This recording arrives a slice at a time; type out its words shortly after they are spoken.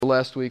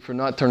last week for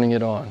not turning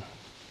it on.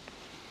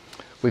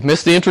 We've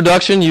missed the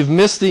introduction. You've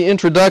missed the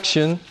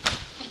introduction.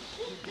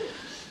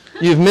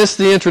 You've missed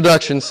the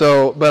introduction.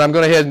 So, but I'm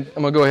going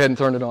to go ahead and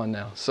turn it on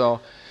now.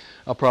 So,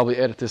 I'll probably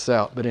edit this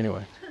out. But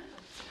anyway,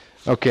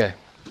 okay.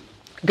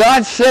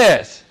 God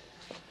says,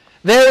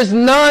 "There is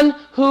none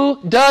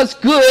who does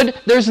good.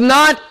 There's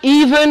not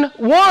even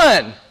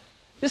one."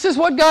 This is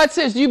what God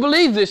says. Do you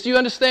believe this? Do you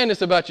understand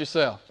this about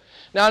yourself?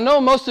 Now, I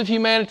know most of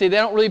humanity, they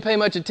don't really pay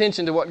much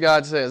attention to what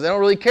God says. They don't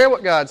really care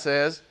what God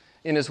says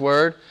in His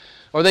Word,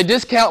 or they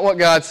discount what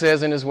God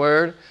says in His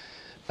Word.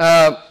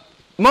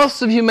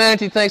 Most of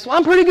humanity thinks, well,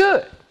 I'm pretty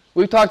good.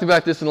 We've talked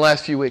about this in the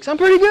last few weeks. I'm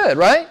pretty good,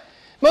 right?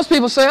 Most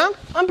people say,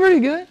 I'm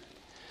pretty good.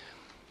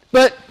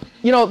 But,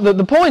 you know,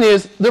 the point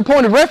is, their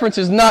point of reference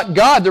is not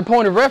God. Their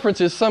point of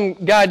reference is some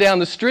guy down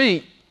the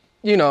street,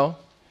 you know,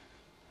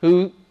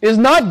 who is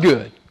not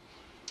good.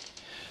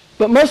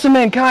 But most of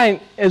mankind,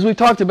 as we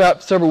talked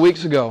about several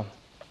weeks ago,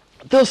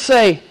 they'll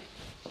say,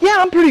 yeah,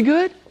 I'm pretty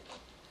good.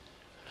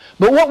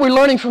 But what we're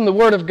learning from the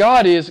Word of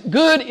God is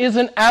good is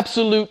an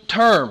absolute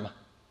term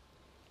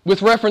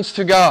with reference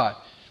to God.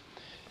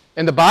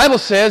 And the Bible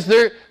says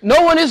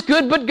no one is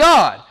good but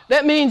God.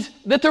 That means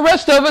that the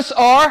rest of us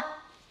are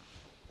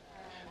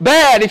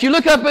bad. If you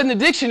look up in the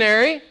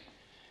dictionary,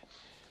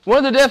 one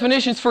of the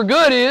definitions for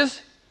good is,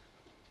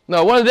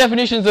 one of the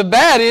definitions of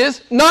bad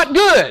is not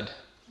good.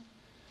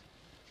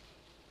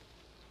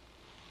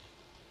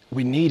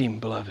 We need Him,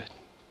 beloved.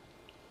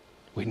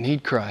 We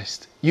need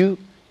Christ. You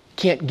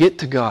can't get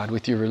to God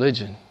with your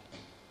religion.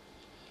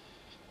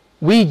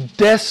 We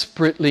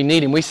desperately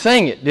need Him. We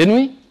sang it, didn't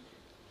we?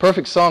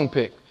 Perfect song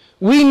pick.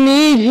 We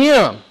need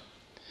Him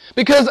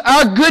because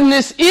our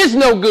goodness is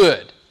no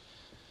good.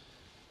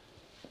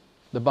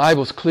 The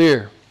Bible's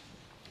clear.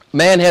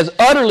 Man has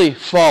utterly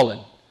fallen.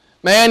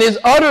 Man is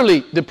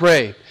utterly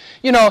depraved.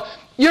 You know,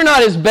 you're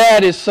not as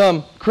bad as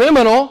some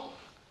criminal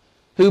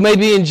who may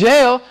be in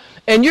jail,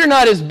 and you're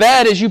not as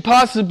bad as you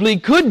possibly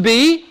could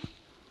be.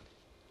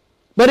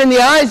 But in the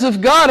eyes of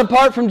God,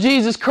 apart from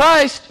Jesus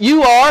Christ,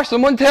 you are,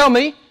 someone tell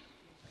me,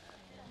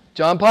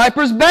 John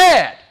Piper's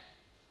bad.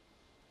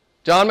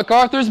 John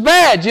MacArthur's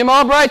bad. Jim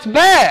Albright's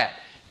bad.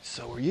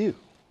 So are you.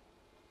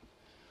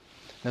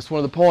 That's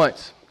one of the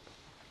points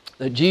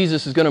that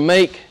Jesus is going to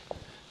make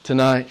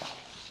tonight.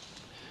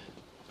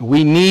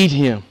 We need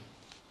Him.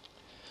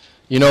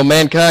 You know,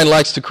 mankind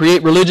likes to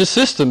create religious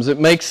systems.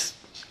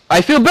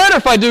 I feel better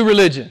if I do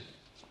religion.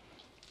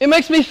 It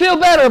makes me feel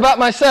better about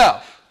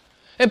myself.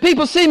 And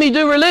people see me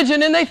do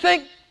religion and they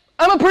think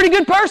I'm a pretty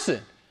good person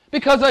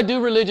because I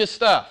do religious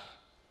stuff.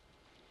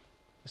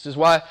 This is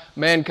why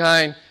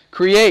mankind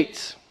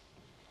creates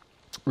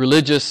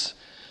religious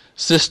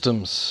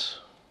systems.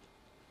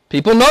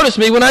 People notice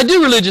me when I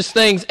do religious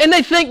things and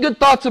they think good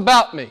thoughts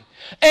about me.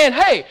 And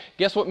hey,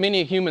 guess what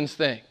many humans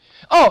think?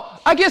 Oh,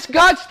 I guess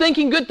God's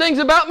thinking good things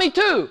about me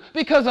too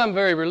because I'm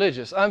very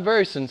religious. I'm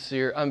very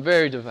sincere. I'm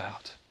very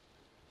devout.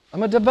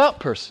 I'm a devout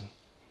person.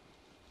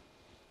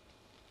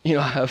 You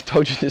know, I've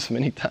told you this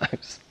many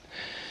times.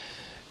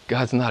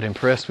 God's not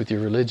impressed with your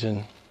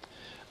religion,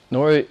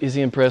 nor is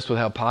He impressed with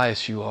how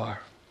pious you are.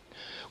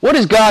 What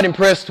is God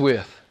impressed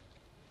with?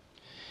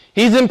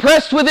 He's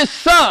impressed with His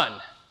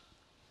Son.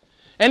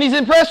 And He's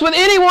impressed with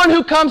anyone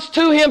who comes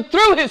to Him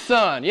through His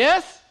Son,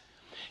 yes?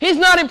 He's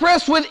not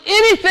impressed with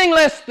anything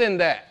less than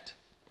that.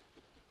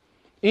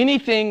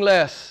 Anything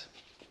less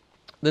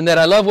than that.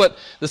 I love what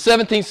the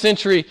 17th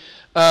century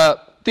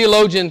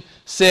theologian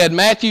said,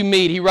 Matthew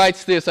Mead. He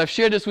writes this. I've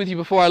shared this with you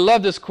before. I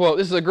love this quote.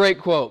 This is a great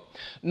quote.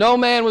 "No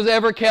man was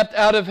ever kept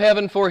out of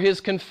heaven for his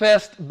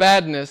confessed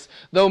badness,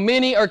 though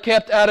many are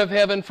kept out of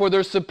heaven for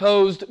their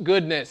supposed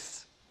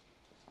goodness."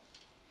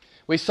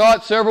 We saw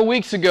it several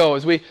weeks ago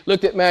as we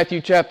looked at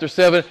Matthew chapter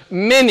 7.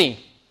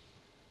 Many.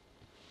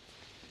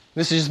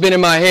 This has just been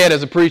in my head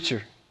as a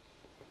preacher.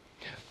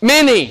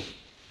 Many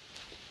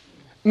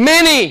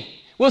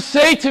will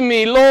say to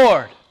me,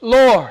 "Lord,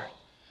 Lord,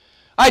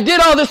 I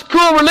did all this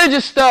cool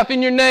religious stuff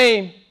in your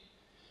name."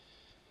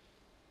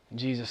 And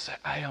Jesus said,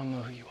 "I don't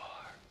know who you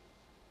are.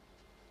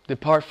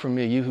 Depart from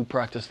me, you who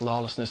practice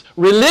lawlessness."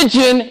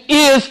 Religion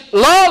is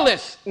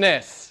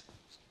lawlessness.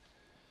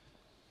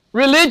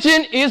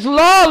 Religion is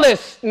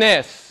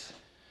lawlessness.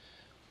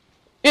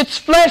 It's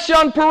flesh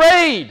on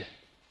parade.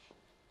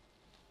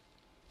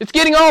 It's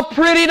getting all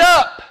prettied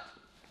up.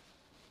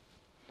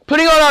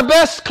 Putting on our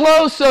best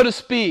clothes, so to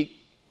speak,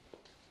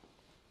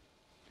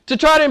 to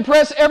try to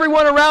impress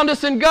everyone around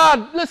us. And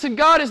God, listen,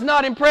 God is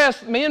not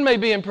impressed. Men may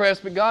be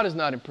impressed, but God is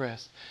not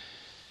impressed.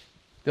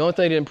 The only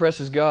thing that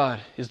impresses God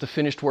is the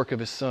finished work of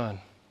His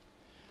Son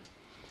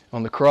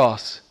on the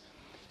cross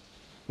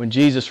when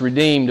Jesus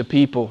redeemed a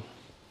people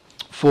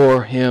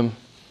for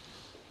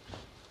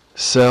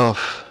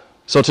Himself.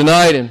 So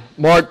tonight in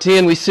Mark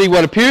 10 we see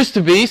what appears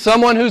to be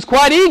someone who's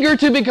quite eager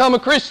to become a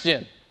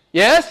Christian.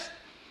 Yes?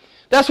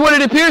 That's what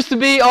it appears to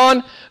be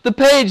on the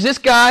page. This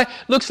guy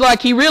looks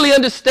like he really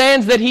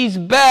understands that he's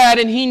bad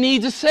and he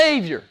needs a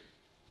Savior.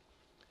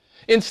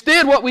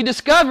 Instead, what we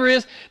discover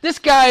is this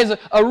guy is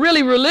a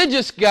really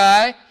religious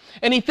guy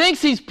and he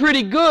thinks he's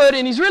pretty good,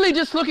 and he's really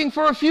just looking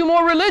for a few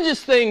more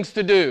religious things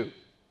to do.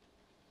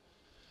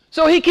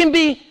 So he can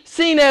be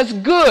seen as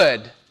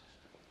good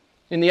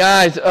in the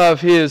eyes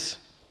of his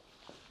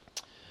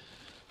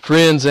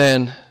friends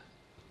and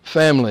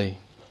family.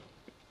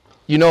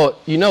 You know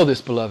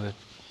this, beloved.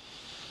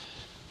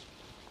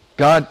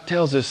 God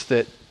tells us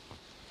that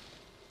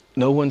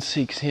no one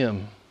seeks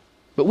him.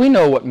 But we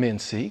know what men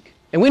seek.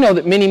 And we know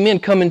that many men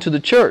come into the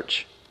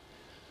church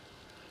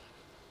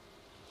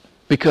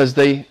because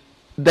they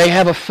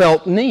have a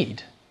felt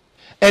need.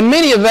 And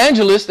many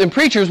evangelists and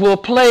preachers will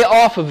play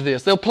off of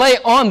this. They'll play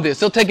on this.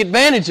 They'll take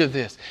advantage of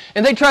this.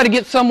 And they try to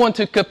get someone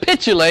to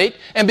capitulate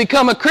and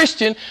become a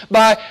Christian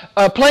by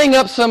playing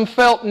up some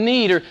felt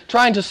need or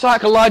trying to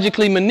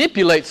psychologically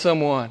manipulate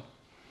someone.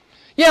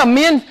 Yeah,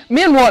 men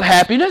want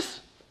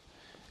happiness.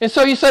 And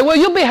so you say, well,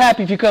 you'll be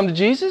happy if you come to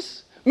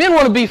Jesus. Men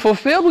want to be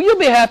fulfilled. Well, you'll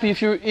be happy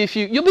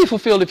you'll be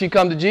fulfilled if you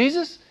come to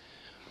Jesus.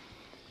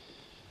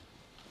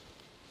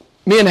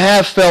 Men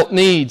have felt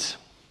needs.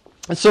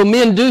 And so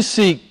men do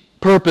seek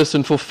purpose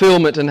and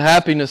fulfillment and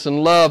happiness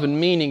and love and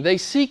meaning. They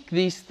seek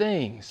these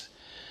things.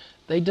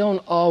 They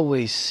don't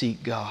always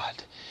seek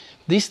God.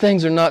 These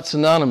things are not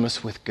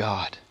synonymous with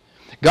God.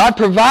 God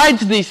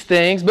provides these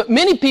things, but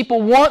many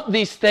people want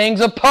these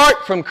things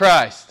apart from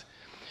Christ.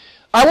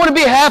 I want to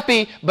be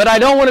happy, but I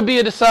don't want to be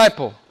a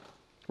disciple.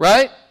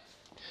 Right?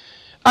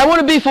 I want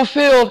to be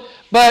fulfilled,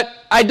 but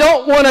I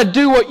don't want to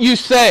do what you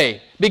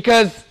say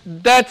because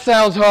that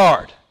sounds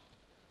hard.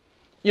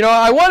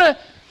 I want to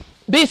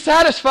be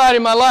satisfied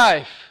in my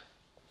life,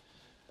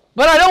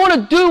 but I don't want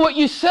to do what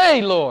you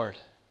say, Lord.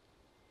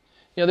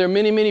 There are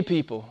many, many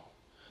people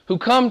who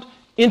come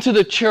into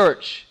the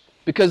church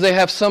because they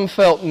have some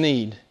felt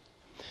need.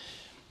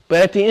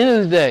 But at the end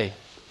of the day,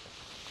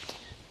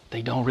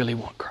 they don't really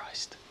want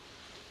Christ.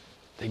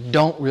 They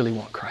don't really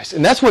want Christ.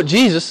 And that's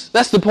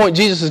the point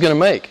Jesus is going to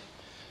make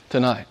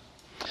tonight.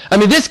 I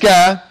mean, this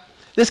guy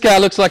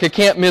looks like a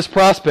can't-miss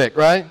prospect,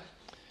 right?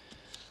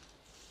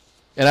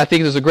 And I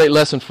think there's a great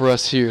lesson for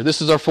us here.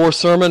 This is our fourth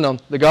sermon on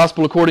the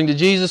gospel according to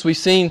Jesus. We've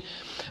seen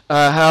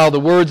how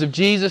the words of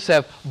Jesus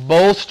have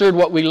bolstered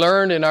what we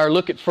learned in our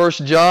look at 1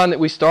 John that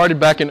we started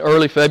back in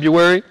early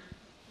February.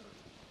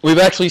 We've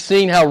actually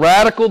seen how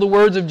radical the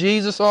words of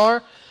Jesus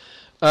are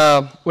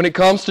when it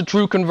comes to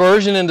true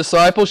conversion and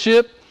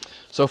discipleship.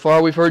 So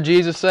far we've heard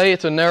Jesus say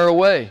it's a narrow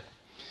way.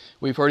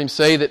 We've heard him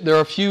say that there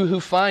are few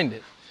who find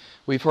it.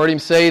 We've heard him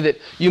say that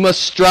you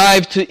must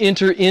strive to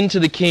enter into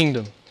the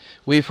kingdom.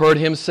 We've heard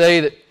him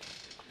say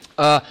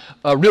that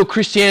real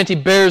Christianity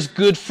bears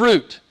good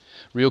fruit.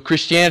 Real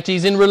Christianity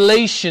is in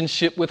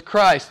relationship with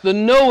Christ. The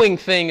knowing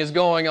thing is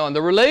going on.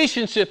 The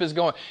relationship is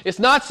going on. It's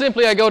not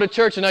simply I go to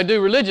church and I do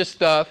religious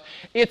stuff.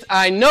 It's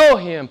I know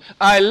him.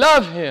 I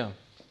love him.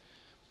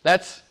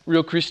 That's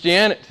real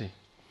Christianity.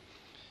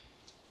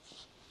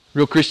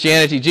 Real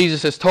Christianity,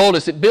 Jesus has told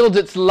us, it builds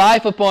its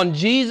life upon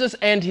Jesus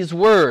and his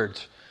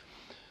words.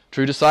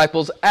 True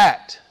disciples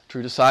act.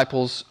 True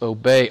disciples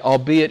obey,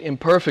 albeit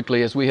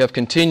imperfectly, as we have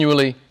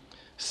continually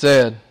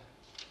said.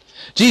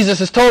 Jesus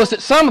has told us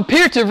that some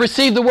appear to have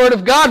received the word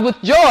of God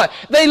with joy.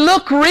 They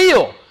look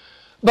real,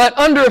 but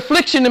under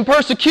affliction and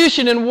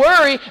persecution and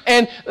worry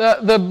and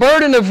the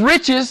burden of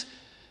riches,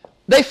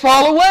 they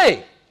fall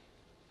away.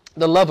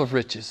 The love of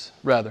riches,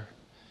 rather.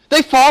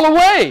 They fall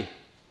away.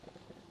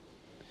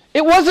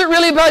 It wasn't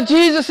really about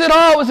Jesus at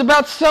all. It was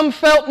about some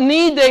felt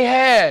need they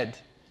had.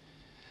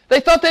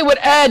 They thought they would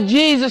add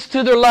Jesus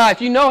to their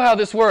life. You know how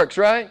this works,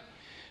 right?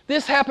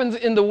 This happens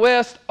in the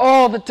West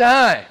all the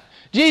time.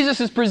 Jesus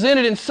is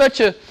presented in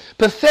such a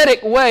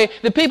pathetic way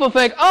that people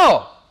think,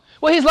 oh,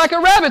 well, he's like a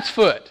rabbit's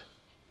foot.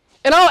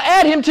 And I'll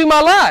add him to my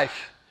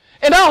life.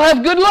 And I'll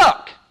have good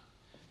luck.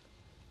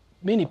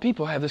 Many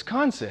people have this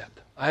concept.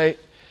 I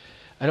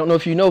don't know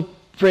if you know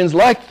friends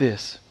like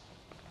this.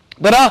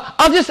 But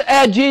I'll just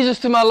add Jesus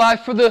to my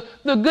life for the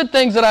good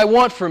things that I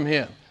want from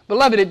him.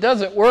 Beloved, it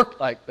doesn't work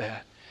like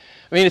that.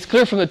 I mean, it's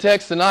clear from the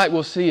text tonight,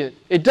 we'll see it.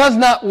 It does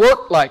not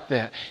work like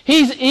that.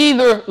 He's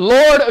either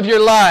Lord of your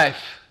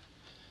life,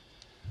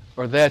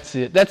 or that's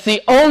it. That's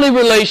the only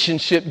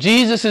relationship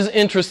Jesus is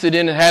interested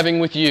in having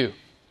with you.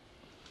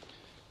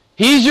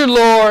 He's your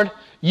Lord,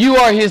 you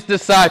are his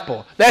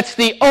disciple. That's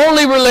the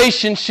only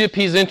relationship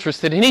he's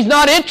interested in. He's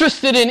not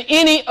interested in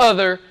any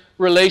other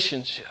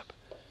relationship,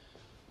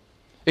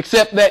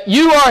 except that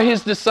you are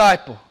his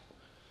disciple,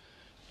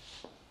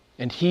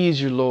 and he's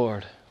your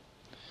Lord.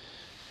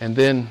 And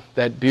then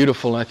that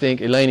beautiful, I think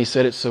Eleni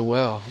said it so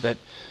well,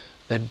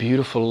 that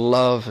beautiful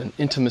love and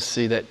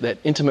intimacy, that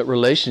intimate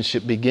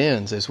relationship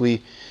begins as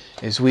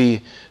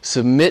we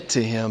submit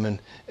to him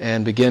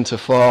and begin to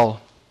fall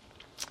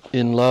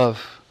in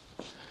love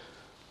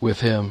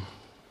with him.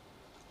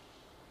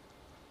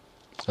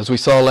 As we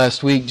saw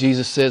last week,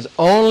 Jesus says,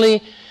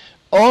 only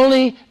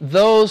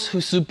those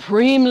who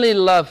supremely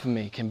love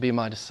me can be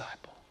my disciple.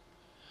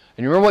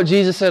 And you remember what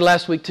Jesus said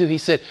last week too? He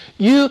said,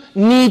 you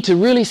need to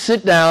really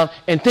sit down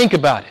and think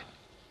about it.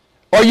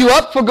 Are you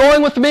up for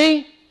going with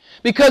me?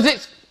 Because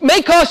it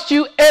may cost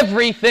you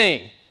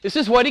everything. This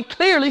is what he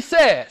clearly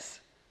says.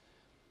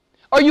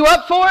 Are you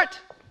up for it?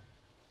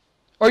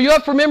 Are you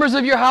up for members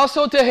of your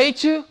household to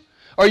hate you?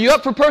 Are you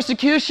up for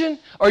persecution?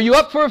 Are you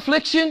up for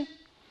affliction?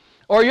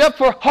 Are you up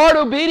for hard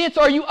obedience?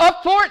 Are you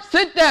up for it?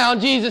 Sit down,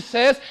 Jesus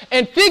says,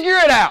 and figure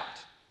it out.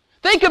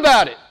 Think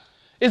about it.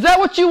 Is that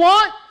what you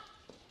want?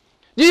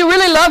 Do you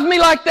really love me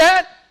like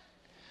that?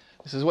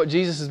 This is what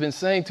Jesus has been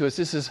saying to us.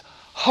 This is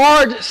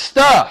hard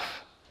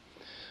stuff.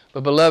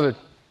 But beloved,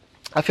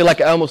 I feel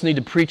like I almost need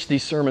to preach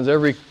these sermons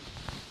every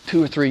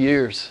 2 or 3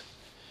 years.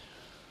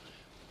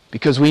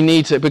 Because we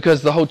need to,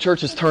 because the whole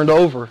church has turned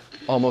over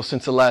almost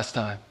since the last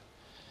time.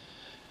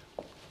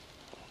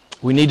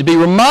 We need to be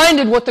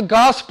reminded what the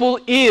gospel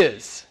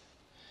is.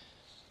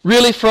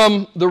 Really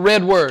from the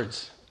red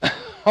words.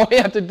 All we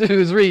have to do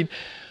is read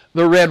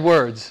the red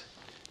words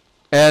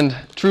and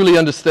truly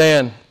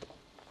understand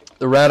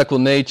the radical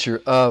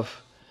nature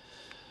of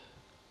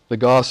the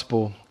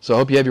gospel. So I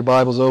hope you have your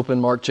Bibles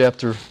open, Mark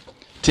chapter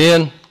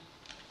 10.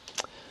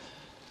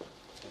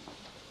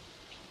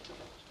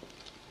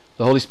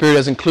 The Holy Spirit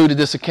has included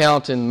this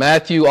account in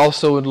Matthew,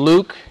 also in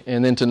Luke,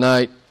 and then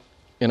tonight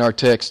in our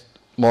text,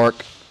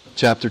 Mark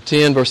chapter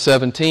 10, verse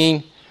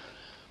 17.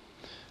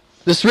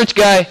 This rich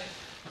guy,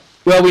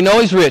 well, we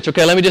know he's rich.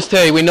 Okay, let me just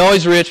tell you, we know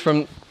he's rich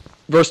from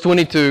verse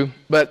 22,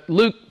 but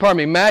Luke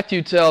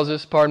tells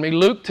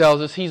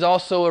us he's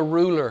also a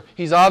ruler.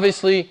 He's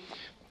obviously,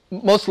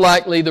 most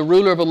likely, the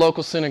ruler of a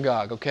local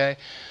synagogue, okay?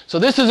 So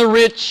this is a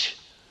rich,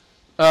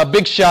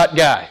 big shot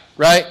guy,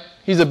 right?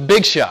 He's a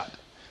big shot.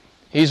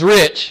 He's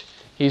rich.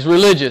 He's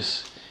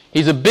religious.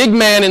 He's a big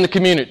man in the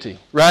community,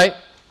 right?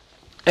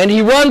 And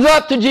he runs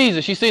up to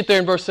Jesus. You see it there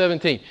in verse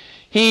 17.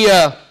 He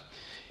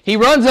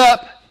runs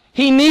up.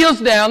 He kneels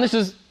down. This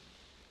is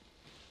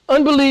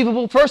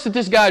unbelievable. First that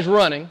this guy's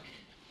running.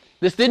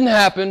 This didn't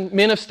happen.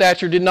 Men of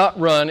stature did not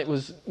run. It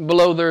was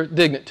below their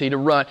dignity to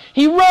run.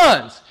 He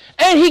runs.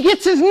 And he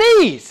gets his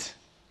knees.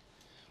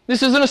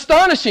 This is an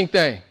astonishing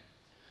thing.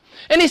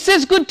 And he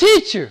says, "Good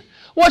teacher,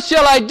 what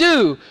shall I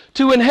do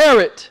to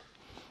inherit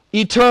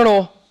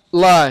eternal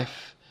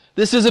life?"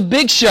 This is a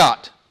big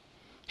shot.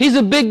 He's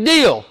a big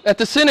deal at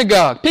the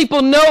synagogue.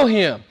 People know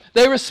him.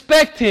 They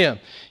respect him.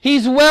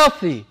 He's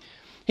wealthy.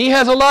 He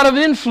has a lot of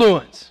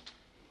influence.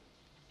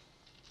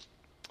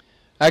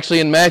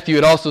 Actually, in Matthew,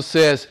 it also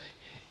says,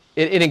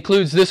 it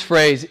includes this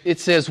phrase. It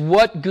says,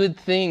 "What good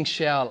thing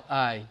shall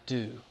I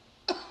do?"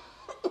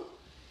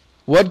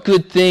 What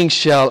good thing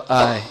shall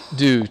I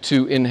do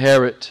to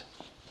inherit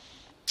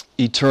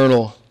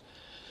eternal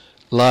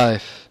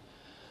life?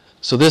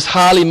 So this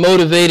highly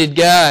motivated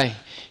guy,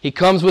 he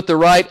comes with the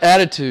right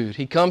attitude.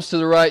 He comes to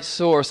the right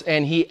source,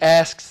 and he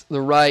asks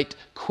the right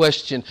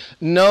question.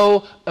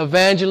 No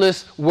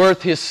evangelist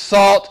worth his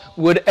salt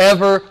would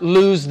ever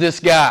lose this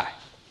guy.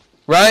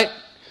 Right?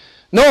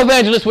 No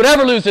evangelist would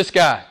ever lose this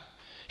guy.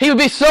 He would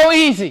be so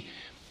easy.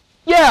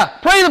 Yeah,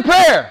 pray the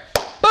prayer.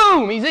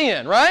 Boom, he's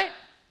in, right?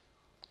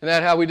 Isn't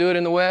that how we do it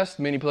in the West?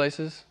 Many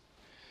places.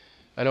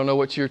 I don't know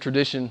what your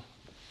tradition,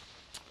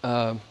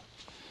 what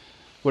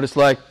it's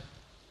like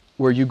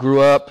where you grew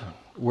up,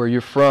 where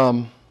you're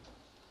from.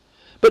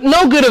 But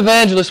no good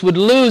evangelist would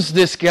lose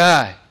this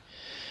guy.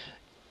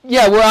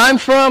 Yeah, where I'm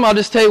from, I'll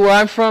just tell you where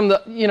I'm from.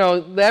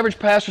 The average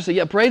pastor said,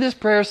 "Yeah, pray this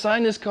prayer,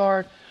 sign this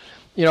card.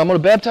 I'm going to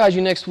baptize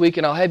you next week,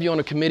 and I'll have you on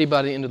a committee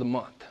by the end of the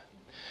month."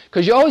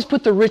 Because you always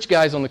put the rich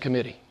guys on the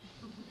committee.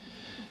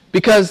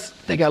 Because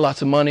they got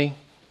lots of money,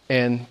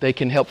 and they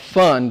can help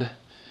fund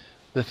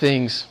the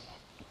things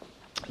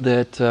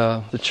that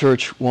the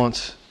church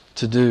wants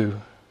to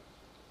do.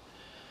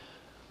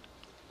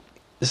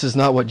 This is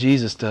not what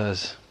Jesus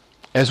does.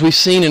 As we've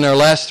seen in our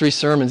last 3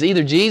 sermons,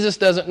 either Jesus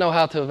doesn't know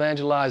how to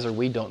evangelize or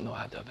we don't know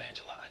how to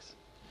evangelize.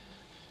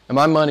 And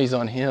my money's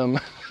on him.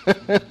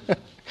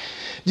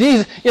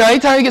 Jesus,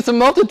 anytime he gets a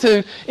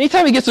multitude,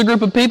 anytime he gets a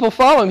group of people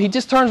follow him, he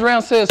just turns around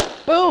and says,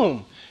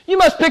 "Boom, you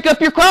must pick up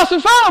your cross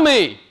and follow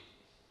me."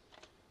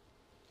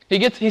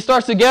 He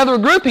starts to gather a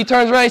group, he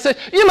turns around and he says,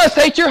 "You must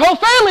hate your whole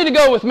family to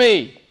go with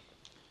me."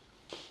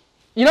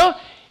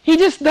 He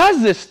just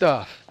does this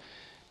stuff.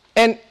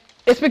 And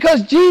it's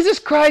because Jesus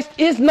Christ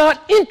is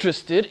not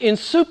interested in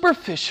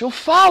superficial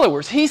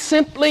followers. He's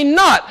simply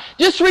not.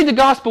 Just read the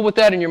gospel with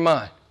that in your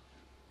mind.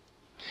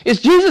 Is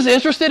Jesus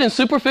interested in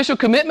superficial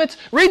commitments?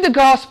 Read the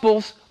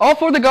Gospels, all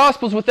 4 of the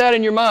Gospels with that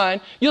in your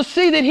mind. You'll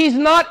see that he's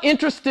not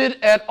interested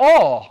at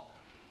all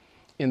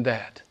in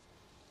that.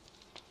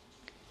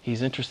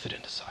 He's interested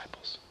in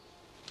disciples.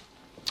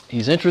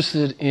 He's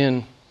interested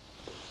in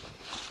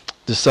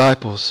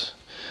disciples.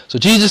 So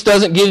Jesus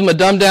doesn't give him a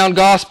dumbed-down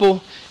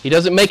gospel. He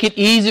doesn't make it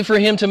easy for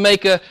him to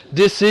make a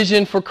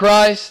decision for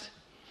Christ.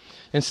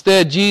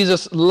 Instead,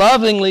 Jesus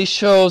lovingly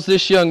shows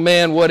this young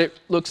man what it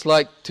looks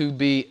like to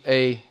be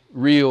a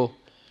real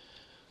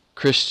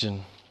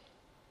Christian.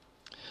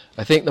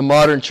 I think the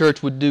modern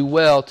church would do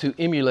well to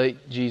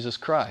emulate Jesus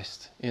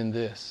Christ in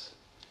this.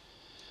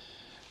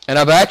 And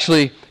I've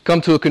actually come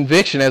to a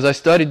conviction as I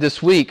studied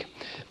this week.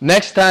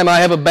 Next time I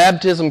have a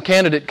baptism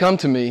candidate come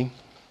to me,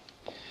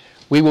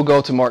 we will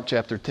go to Mark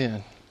chapter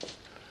 10.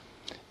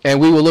 And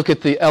we will look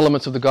at the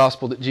elements of the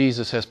gospel that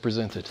Jesus has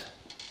presented.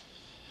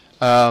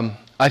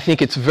 I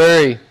think it's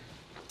very,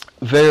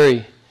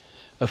 very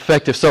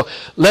effective. So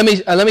let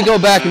me go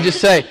back and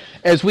just say,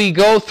 as we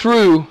go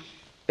through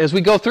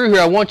here,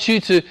 I want you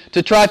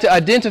to try to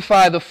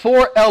identify the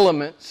 4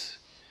 elements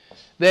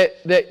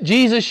that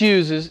Jesus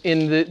uses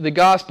in the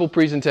gospel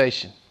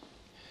presentation.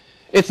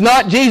 It's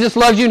not Jesus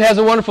loves you and has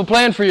a wonderful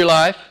plan for your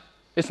life.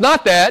 It's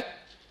not that.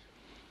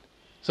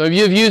 Some of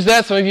you have used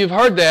that. Some of you have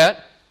heard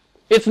that.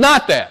 It's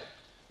not that.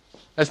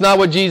 That's not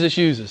what Jesus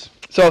uses.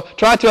 So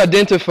try to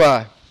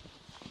identify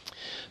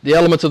the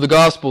elements of the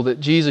gospel that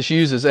Jesus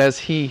uses as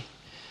He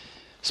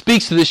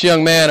speaks to this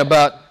young man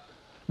about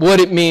what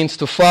it means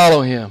to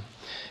follow Him.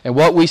 And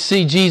what we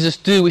see Jesus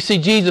do, we see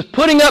Jesus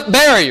putting up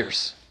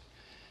barriers.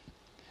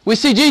 We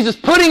see Jesus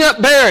putting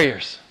up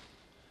barriers.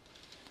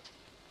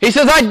 He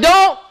says, I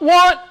don't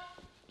want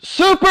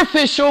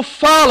superficial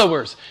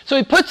followers. So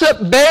He puts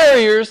up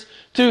barriers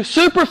to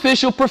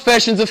superficial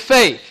professions of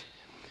faith.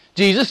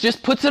 Jesus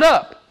just puts it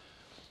up.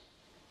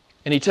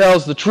 And He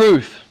tells the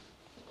truth.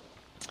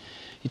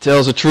 He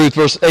tells the truth.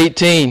 Verse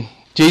 18,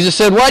 Jesus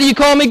said, why do you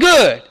call me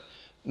good?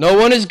 No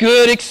one is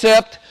good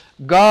except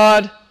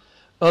God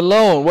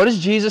alone. What is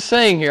Jesus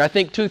saying here? I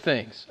think 2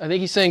 things. I think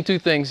He's saying 2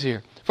 things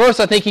here. First,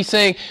 I think He's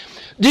saying,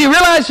 do you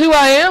realize who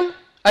I am?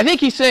 I think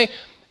He's saying,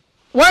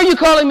 why are you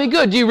calling me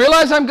good? Do you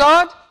realize I'm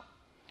God?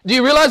 Do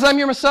you realize I'm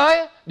your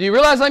Messiah? Do you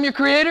realize I'm your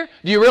Creator?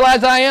 Do you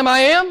realize I am? I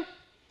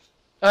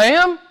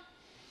am?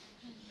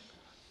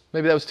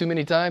 Maybe that was too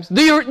many times.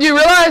 Do you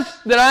realize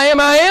that I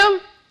am?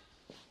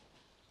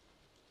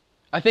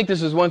 I think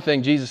this is one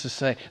thing Jesus is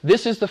saying.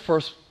 This is the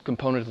first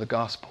component of the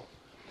gospel.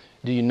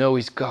 Do you know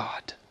He's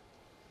God?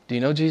 Do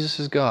you know Jesus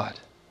is God?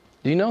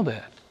 Do you know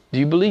that? Do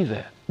you believe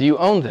that? Do you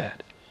own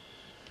that?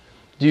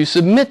 Do you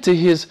submit to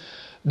His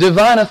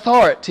divine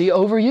authority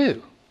over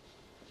you?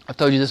 I've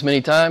told you this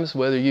many times,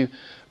 whether you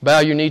bow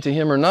your knee to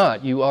Him or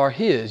not, you are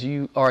His.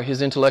 You are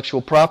His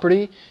intellectual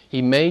property.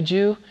 He made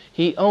you.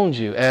 He owns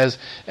you. As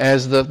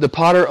the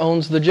potter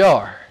owns the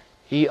jar.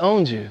 He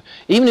owns you.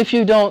 Even if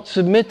you don't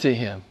submit to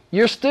Him,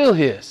 you're still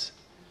His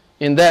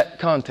in that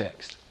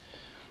context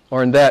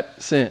or in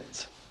that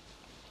sense.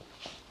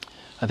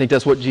 I think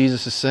that's what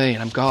Jesus is saying.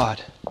 I'm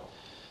God.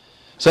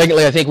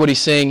 Secondly, I think what He's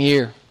saying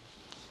here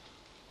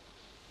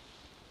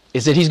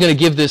is that He's going to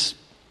give this,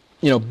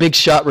 big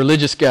shot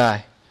religious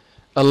guy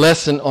a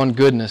lesson on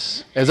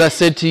goodness. As I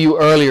said to you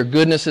earlier,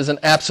 goodness is an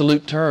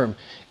absolute term.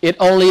 It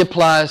only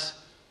applies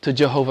to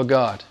Jehovah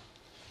God.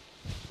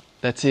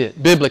 That's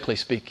it, biblically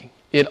speaking.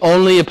 It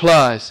only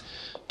applies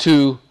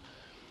to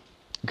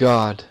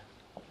God.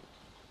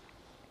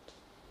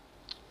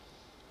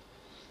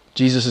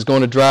 Jesus is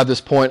going to drive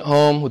this point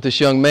home with this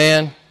young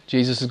man.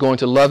 Jesus is going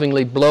to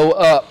lovingly blow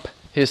up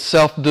his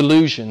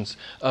self-delusions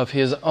of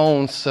his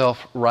own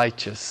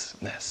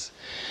self-righteousness.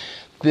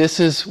 This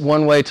is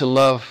one way to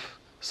love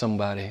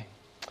somebody,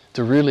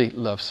 to really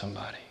love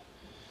somebody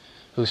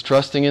who's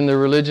trusting in their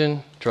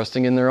religion,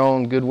 trusting in their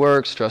own good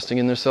works, trusting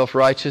in their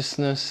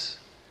self-righteousness,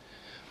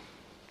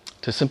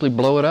 to simply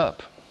blow it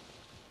up.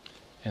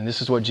 And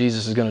this is what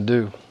Jesus is going to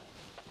do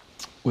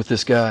with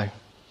this guy.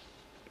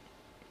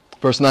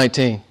 Verse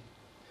 19.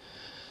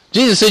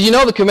 Jesus said, you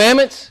know the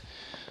commandments?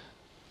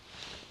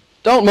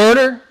 Don't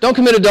murder, don't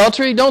commit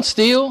adultery, don't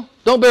steal,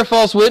 don't bear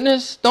false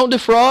witness, don't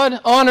defraud,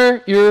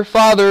 honor your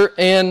father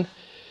and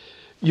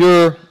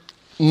your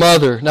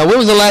mother. Now, when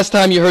was the last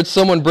time you heard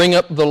someone bring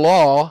up the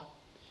law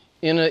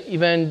in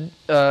an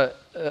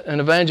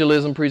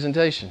evangelism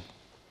presentation?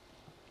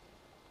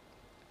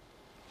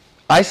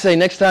 I say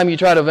next time you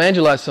try to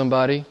evangelize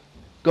somebody,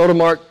 go to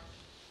Mark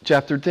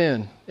chapter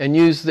 10 and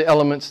use the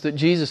elements that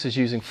Jesus is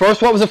using.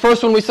 First, what was the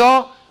first one we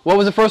saw? What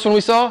was the first one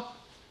we saw?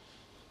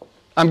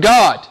 I'm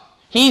God.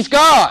 He's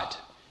God.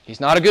 He's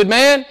not a good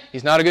man.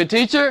 He's not a good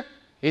teacher.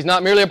 He's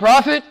not merely a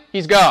prophet.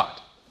 He's God.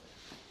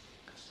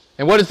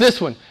 And what is this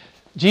one?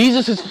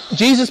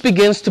 Jesus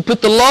begins to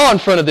put the law in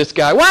front of this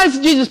guy. Why is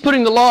Jesus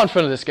putting the law in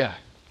front of this guy?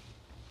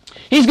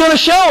 He's going to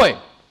show him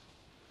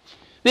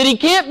that he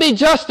can't be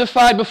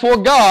justified before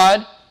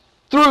God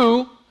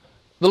through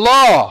the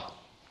law.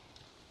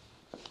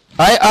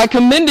 I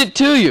commend it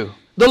to you.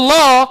 The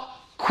law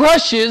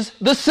crushes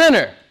the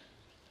sinner.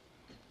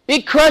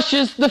 It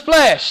crushes the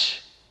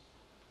flesh.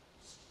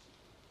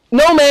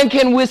 No man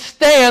can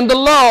withstand the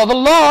law. The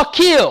law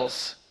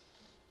kills.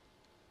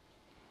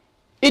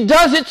 It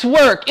does its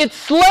work. It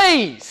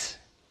slays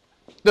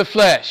the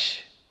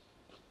flesh.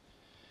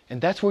 And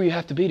that's where you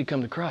have to be to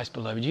come to Christ,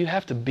 beloved. You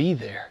have to be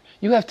there.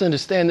 You have to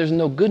understand there's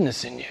no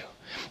goodness in you.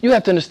 You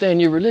have to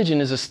understand your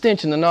religion is a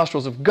stench in the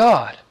nostrils of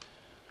God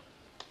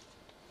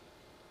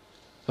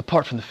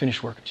apart from the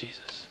finished work of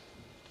Jesus.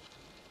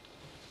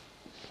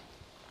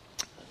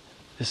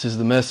 This is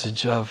the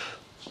message of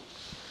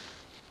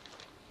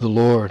the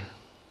Lord.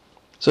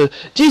 So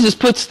Jesus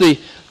puts do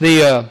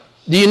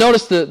you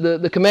notice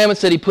the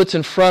commandments that he puts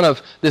in front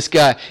of this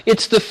guy?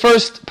 It's the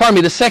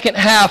second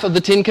half of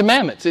the 10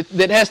 Commandments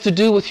that has to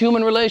do with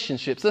human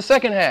relationships. The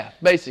second half,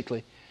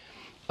 basically,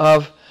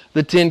 of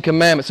the 10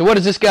 Commandments. So what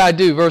does this guy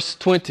do? Verse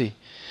 20.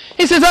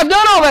 He says, I've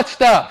done all that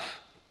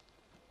stuff.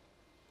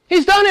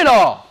 He's done it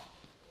all.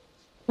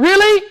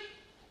 Really?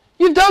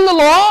 You've done the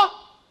law?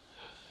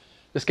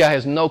 This guy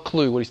has no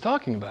clue what he's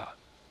talking about.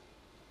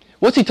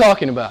 What's he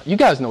talking about? You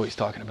guys know what he's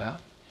talking about.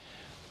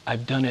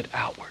 I've done it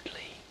outwardly.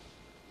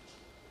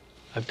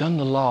 I've done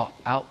the law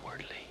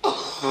outwardly.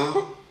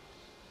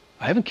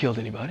 I haven't killed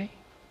anybody.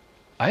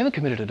 I haven't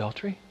committed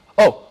adultery.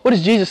 Oh, what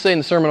does Jesus say in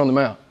the Sermon on the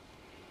Mount?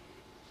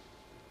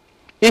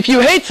 If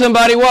you hate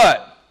somebody,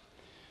 what?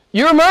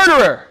 You're a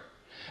murderer.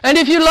 And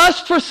if you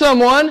lust for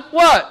someone,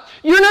 what?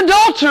 You're an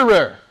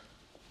adulterer.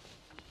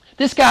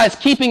 This guy is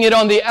keeping it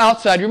on the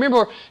outside. You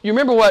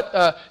remember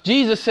what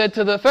Jesus said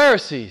to the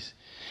Pharisees?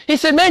 He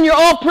said, man, you're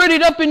all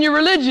prettied up in your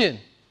religion.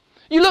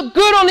 You look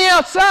good on the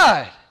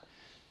outside.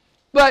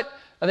 But,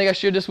 I think I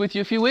shared this with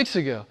you a few weeks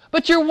ago,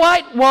 but you're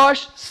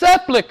whitewashed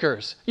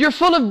sepulchres. You're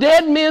full of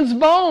dead men's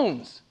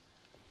bones.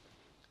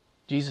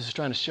 Jesus is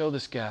trying to show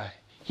this guy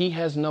he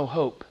has no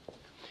hope.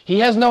 He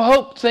has no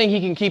hope saying he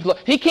can keep law.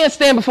 He can't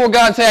stand before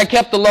God and say, I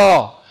kept the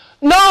law.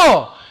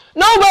 No!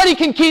 Nobody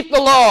can keep the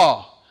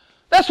law.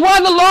 That's why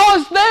the law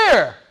is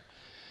there.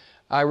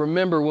 I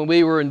remember when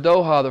we were in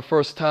Doha the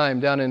first time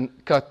down in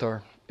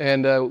Qatar,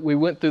 and we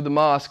went through the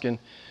mosque, and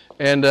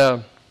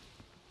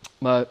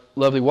my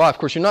lovely wife, of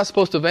course, you're not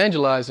supposed to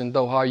evangelize in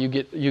Doha.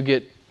 You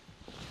get,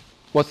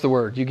 what's the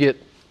word? You get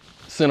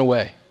sent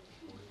away.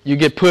 You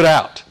get put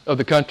out of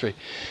the country.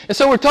 And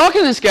so we're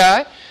talking to this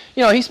guy.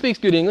 You know, he speaks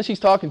good English.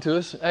 He's talking to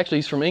us. Actually,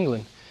 he's from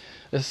England,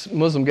 this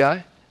Muslim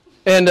guy.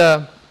 And,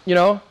 you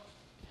know,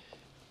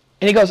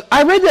 and he goes,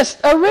 I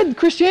read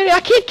Christianity. I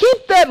can't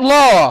keep that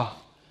law.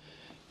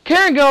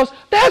 Karen goes,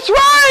 that's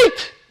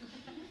right.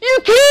 You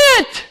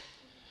can't.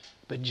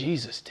 But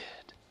Jesus did.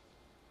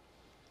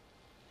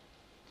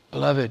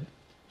 Beloved,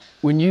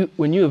 when you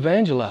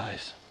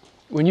evangelize,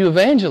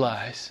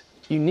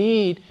 you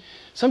need,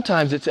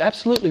 sometimes it's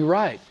absolutely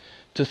right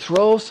to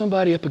throw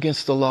somebody up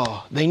against the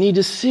law. They need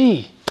to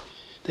see.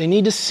 They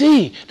need to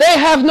see. They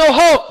have no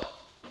hope.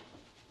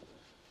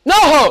 No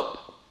hope.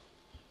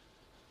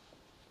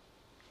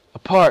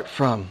 Apart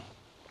from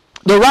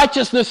the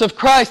righteousness of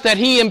Christ that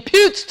He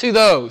imputes to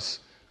those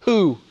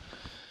who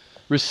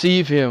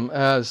receive Him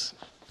as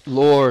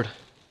Lord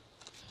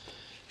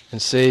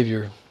and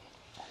Savior.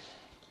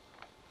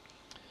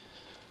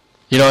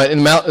 You know,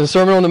 in the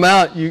Sermon on the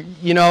Mount,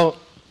 you know,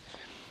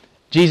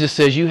 Jesus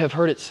says, you have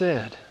heard it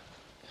said,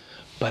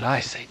 but I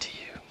say to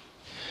you.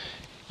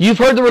 You've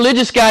heard the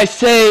religious guys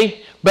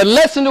say, but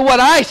listen to what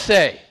I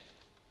say.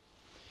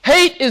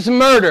 Hate is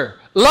murder.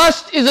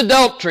 Lust is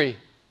adultery.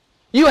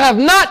 You have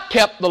not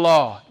kept the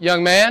law,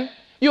 young man.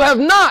 You have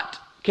not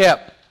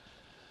kept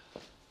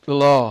the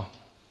law.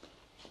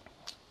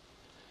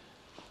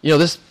 You know,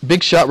 this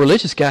big shot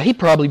religious guy, he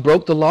probably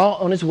broke the law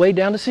on his way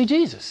down to see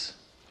Jesus.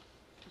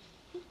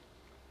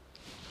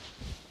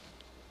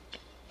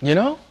 You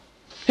know?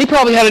 He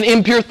probably had an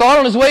impure thought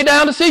on his way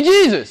down to see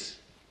Jesus.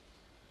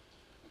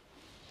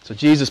 So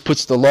Jesus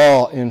puts the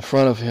law in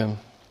front of him.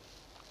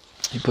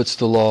 He puts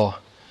the law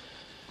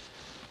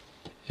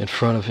in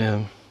front of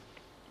him.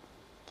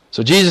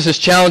 So Jesus is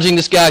challenging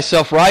this guy's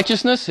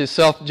self-righteousness, his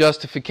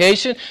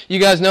self-justification. You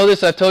guys know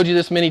this. I've told you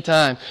this many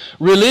times.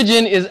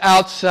 Religion is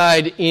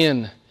outside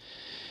in.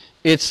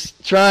 It's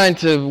trying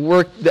to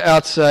work the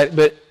outside,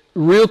 but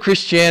real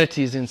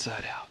Christianity is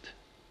inside out.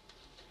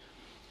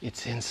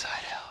 It's inside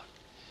out.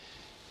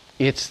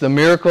 It's the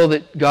miracle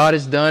that God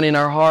has done in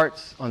our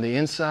hearts on the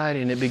inside,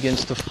 and it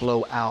begins to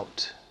flow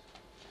out.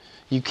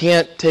 You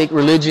can't take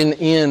religion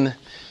in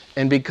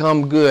and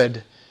become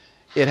good.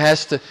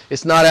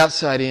 It's not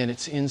outside in,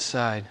 it's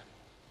inside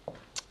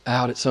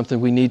out. It's something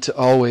we need to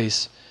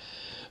always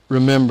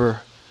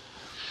remember.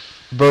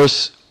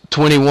 Verse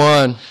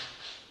 21,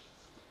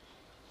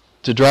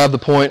 to drive the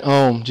point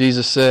home,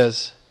 Jesus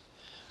says,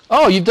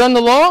 oh, you've done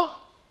the law?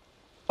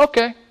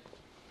 Okay.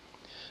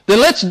 Then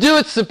let's do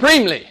it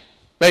supremely.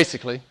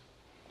 Basically,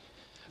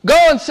 go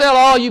and sell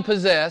all you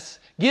possess,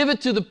 give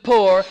it to the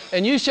poor,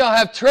 and you shall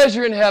have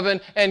treasure in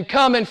heaven, and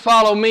come and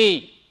follow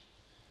me.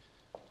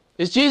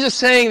 Is Jesus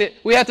saying that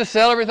we have to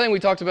sell everything? We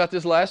talked about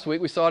this last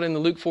week. We saw it in the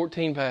Luke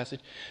 14 passage.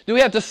 Do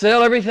we have to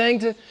sell everything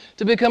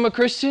to become a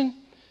Christian?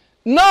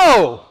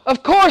 No,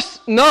 of course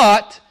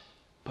not.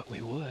 But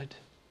we would.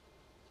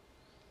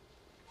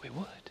 We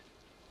would,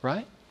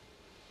 right?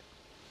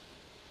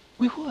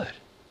 We would.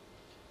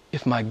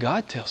 If my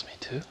God tells me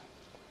to.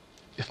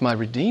 If my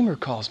Redeemer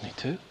calls me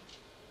to.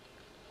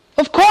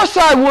 Of course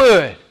I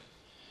would.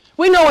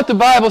 We know what the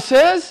Bible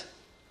says.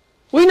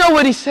 We know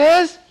what He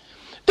says.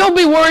 Don't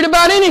be worried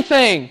about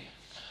anything.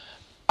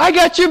 I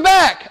got your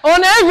back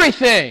on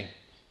everything.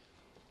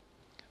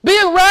 Be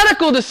a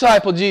radical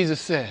disciple,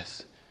 Jesus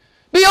says.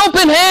 Be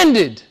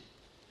open-handed.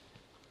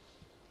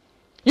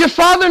 Your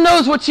Father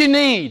knows what you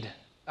need.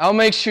 I'll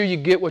make sure you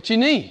get what you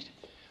need.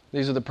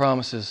 These are the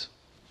promises.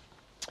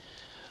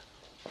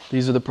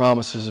 These are the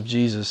promises of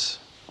Jesus.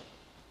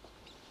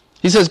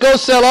 He says, go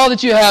sell all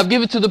that you have,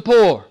 give it to the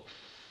poor.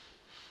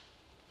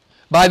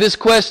 By this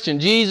question,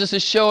 Jesus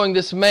is showing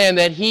this man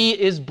that he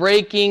is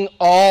breaking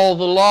all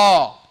the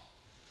law.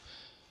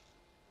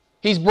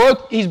 He's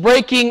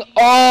breaking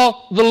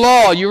all the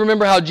law. You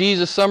remember how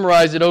Jesus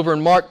summarized it over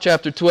in Mark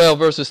chapter 12,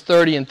 verses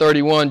 30 and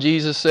 31.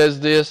 Jesus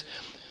says this.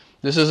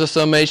 This is a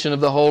summation of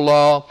the whole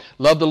law.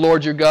 Love the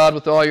Lord your God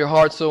with all your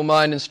heart, soul,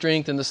 mind, and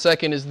strength. And the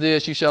second is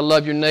this, you shall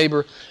love your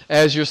neighbor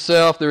as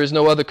yourself. There is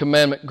no other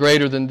commandment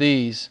greater than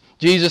these.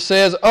 Jesus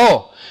says,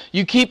 oh,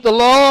 you keep the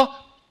law,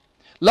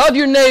 love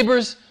your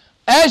neighbors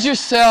as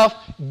yourself,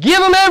 give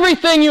them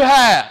everything you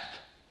have.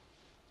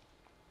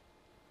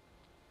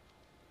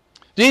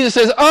 Jesus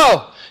says,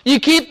 oh, you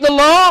keep the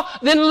law,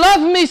 then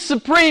love me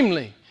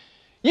supremely.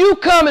 You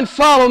come and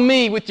follow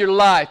me with your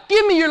life.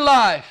 Give me your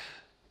life.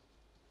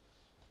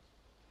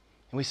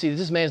 And we see that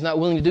this man's not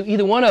willing to do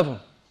either one of them.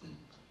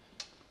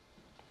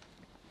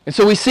 And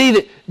so we see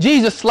that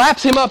Jesus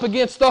slaps him up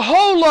against the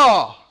whole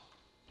law.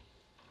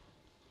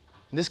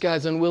 And this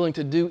guy's unwilling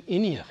to do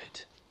any of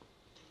it.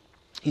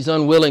 He's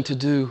unwilling to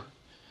do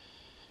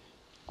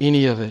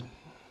any of it.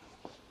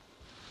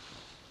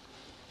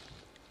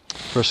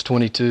 Verse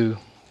 22.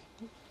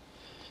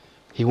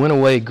 He went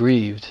away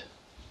grieved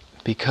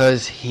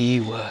because he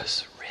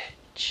was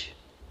rich.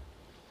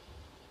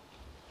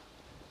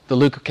 The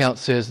Luke account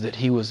says that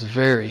he was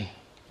very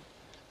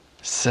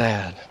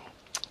sad.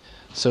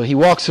 So he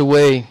walks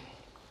away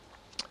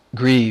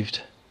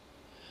grieved.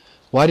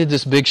 Why did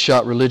this big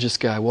shot religious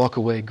guy walk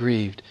away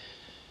grieved?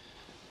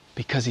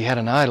 Because he had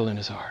an idol in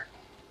his heart.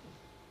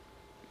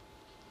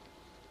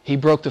 He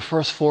broke the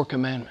first 4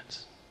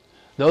 commandments.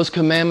 Those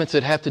commandments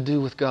that have to do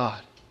with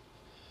God.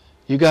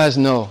 You guys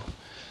know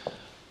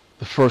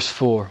the first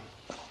 4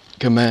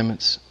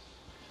 commandments.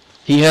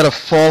 He had a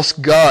false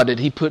god that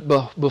he put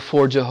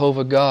before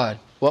Jehovah God.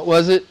 What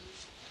was it?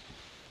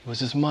 It was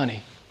his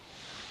money.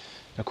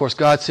 And of course,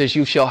 God says,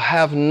 you shall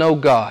have no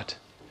god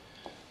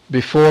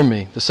before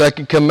me. The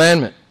second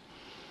commandment,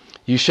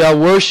 you shall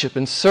worship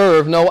and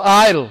serve no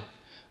idol.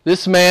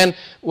 This man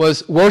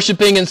was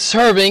worshiping and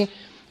serving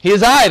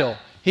his idol,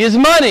 his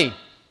money.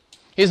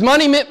 His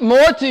money meant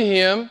more to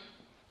him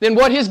than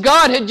what his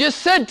God had just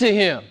said to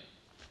him.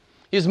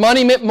 His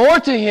money meant more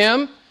to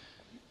him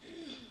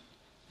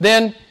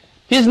than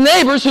his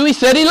neighbors who he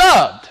said he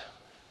loved.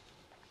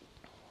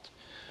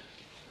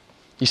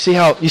 You see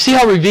how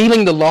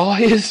revealing the law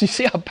is? You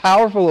see how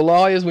powerful the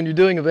law is when you're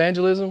doing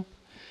evangelism?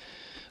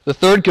 The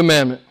third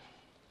commandment,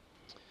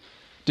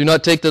 do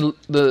not take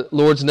the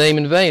Lord's name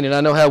in vain. And I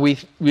know how we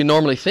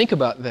normally think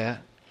about that.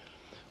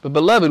 But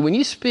beloved, when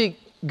you speak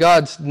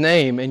God's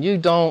name and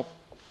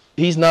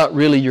He's not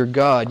really your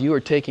God, you are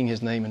taking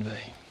His name in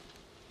vain.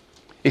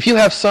 If you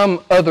have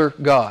some other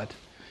God,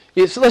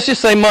 let's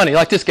just say money,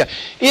 like this guy.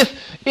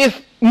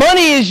 If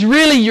money is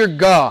really your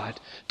God,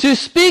 to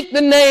speak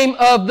the name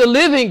of the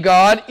living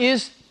God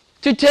is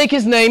to take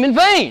His name in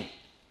vain.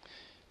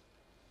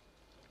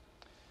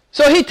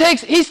 So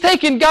he's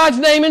taken God's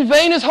name in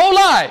vain his whole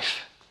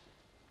life.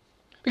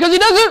 Because he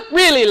doesn't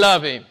really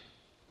love Him.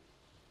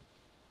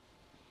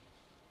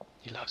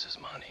 He loves his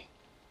money.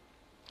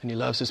 And he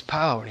loves his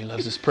power. He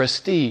loves his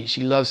prestige.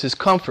 He loves his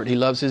comfort. He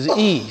loves his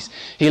ease.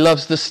 He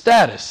loves the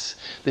status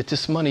that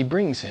this money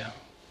brings him.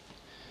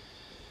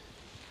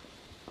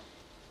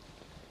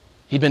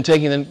 He'd been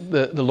taking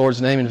the Lord's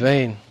name in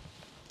vain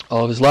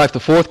all of his life. The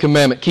fourth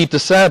commandment, keep the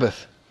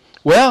Sabbath.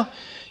 Well,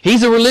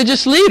 he's a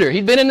religious leader.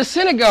 He'd been in the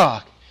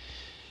synagogue.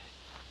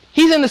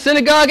 He's in the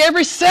synagogue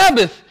every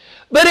Sabbath,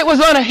 but it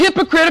was on a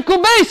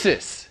hypocritical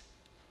basis.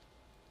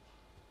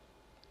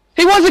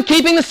 He wasn't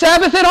keeping the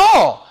Sabbath at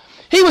all.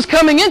 He was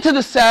coming into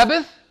the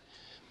Sabbath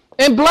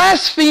and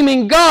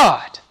blaspheming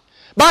God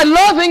by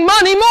loving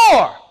money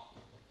more.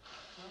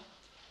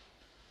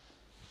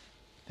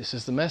 This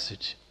is the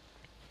message.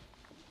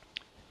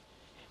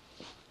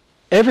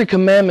 Every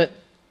commandment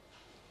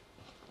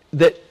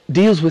that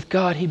deals with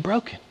God, He'd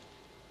broken.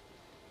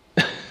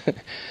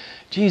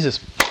 Jesus,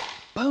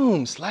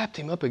 boom, slapped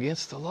him up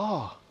against the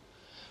law.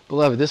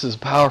 Beloved, this is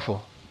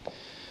powerful.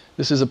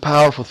 This is a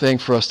powerful thing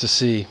for us to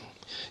see.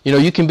 You know,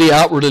 you can be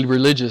outwardly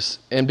religious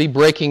and be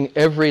breaking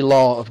every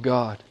law of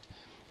God.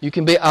 You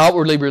can be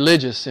outwardly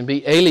religious and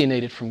be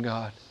alienated from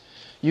God.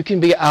 You can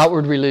be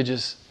outward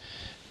religious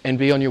and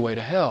be on your way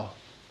to hell.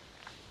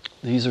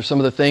 These are some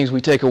of the things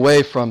we take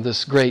away from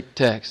this great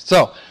text.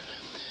 So,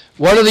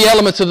 what are the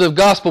elements of the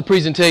gospel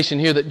presentation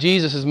here that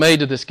Jesus has made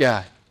to this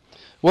guy?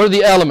 What are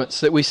the elements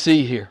that we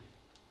see here?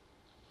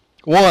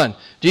 1,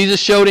 Jesus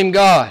showed him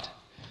God.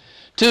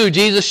 2,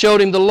 Jesus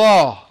showed him the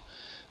law.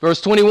 Verse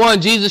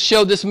 21, Jesus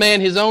showed this man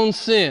his own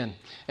sin,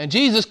 and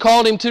Jesus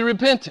called him to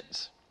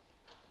repentance.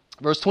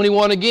 Verse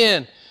 21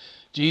 again,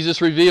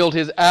 Jesus revealed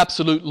His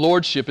absolute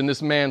lordship in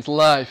this man's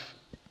life,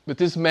 but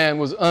this man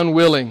was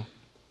unwilling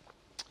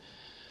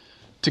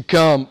to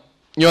come.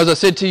 You know, as I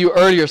said to you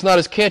earlier, it's not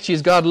as catchy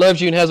as God loves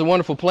you and has a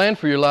wonderful plan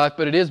for your life,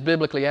 but it is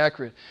biblically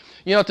accurate.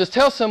 You know, to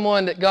tell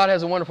someone that God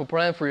has a wonderful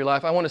plan for your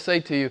life, I want to say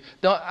to you,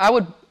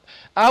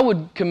 I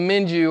would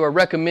commend you or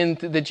recommend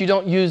that you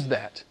don't use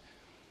that.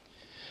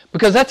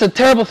 Because that's a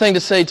terrible thing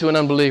to say to an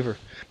unbeliever.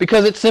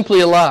 Because it's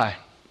simply a lie.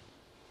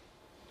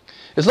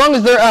 As long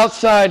as they're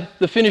outside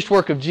the finished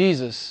work of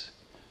Jesus,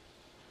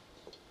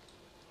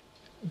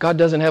 God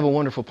doesn't have a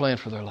wonderful plan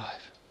for their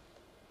life.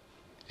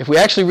 If we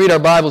actually read our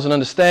Bibles and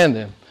understand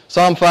them,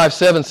 Psalm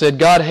 5:7 said,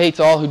 God hates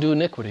all who do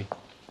iniquity.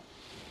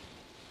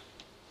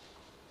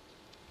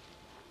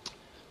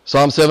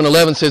 Psalm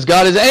 7:11 says,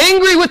 God is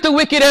angry with the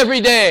wicked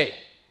every day.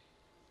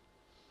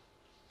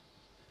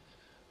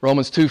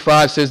 Romans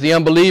 2:5 says, the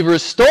unbeliever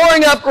is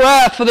storing up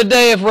wrath for the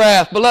day of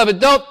wrath. Beloved,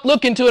 don't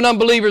look into an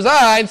unbeliever's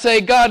eye and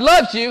say, God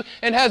loves you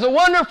and has a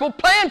wonderful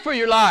plan for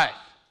your life.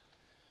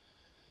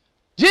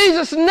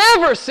 Jesus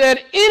never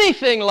said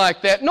anything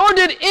like that, nor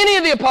did any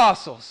of the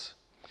apostles.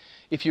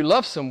 If you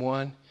love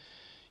someone,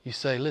 you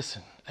say,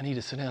 listen, I need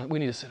to sit down. We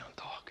need to sit down and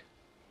talk.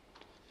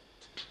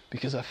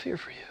 Because I fear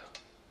for you.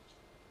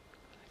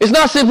 It's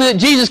not simply that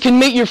Jesus can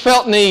meet your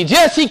felt needs.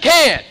 Yes, He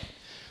can.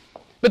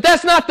 But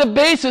that's not the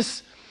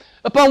basis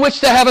upon which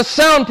to have a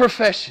sound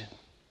profession.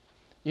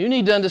 You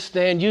need to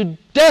understand you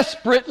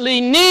desperately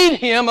need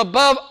Him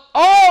above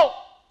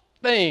all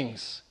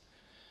things.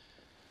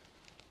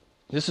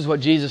 This is what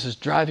Jesus is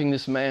driving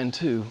this man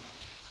to.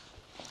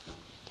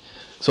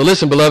 So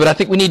listen, beloved, I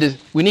think we need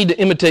to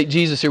imitate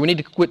Jesus here. We need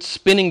to quit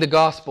spinning the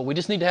gospel. We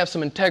just need to have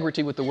some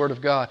integrity with the Word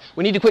of God.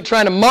 We need to quit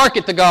trying to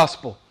market the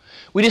gospel.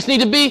 We just need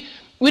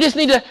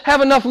to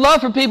have enough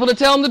love for people to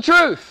tell them the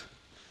truth.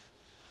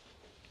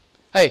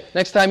 Hey,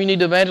 next time you need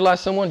to evangelize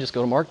someone, just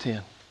go to Mark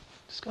 10.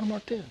 Just go to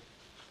Mark 10.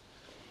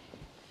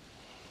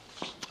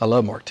 I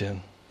love Mark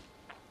 10.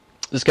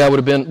 This guy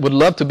would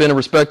love to have been a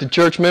respected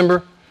church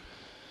member.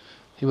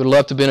 He would have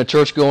loved to have been a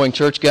church-going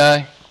church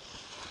guy.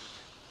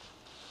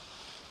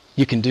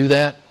 You can do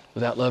that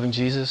without loving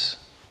Jesus.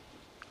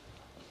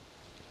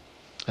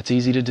 That's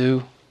easy to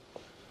do.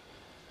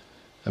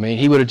 I mean,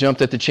 he would have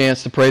jumped at the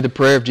chance to pray the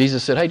prayer if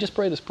Jesus said, hey, just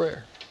pray this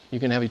prayer. You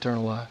can have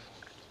eternal life.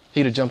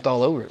 He'd have jumped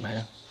all over it,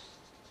 man.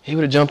 He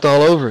would have jumped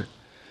all over it.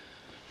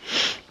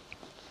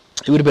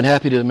 He would have been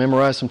happy to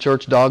memorize some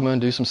church dogma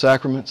and do some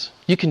sacraments.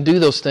 You can do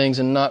those things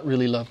and not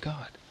really love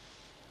God.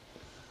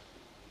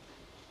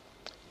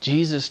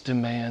 Jesus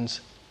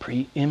demands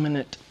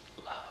preeminent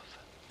love.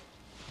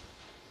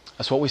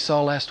 That's what we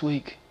saw last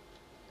week.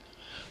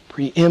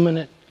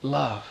 Preeminent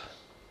love.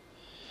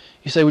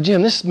 You say, well,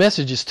 Jim, this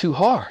message is too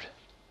hard.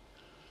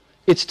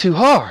 It's too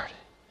hard.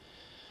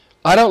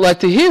 I don't like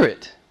to hear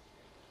it.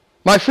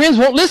 My friends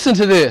won't listen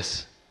to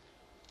this.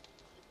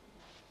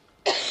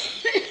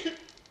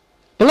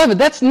 Beloved,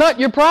 that's not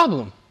your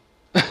problem.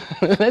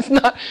 That's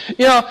not,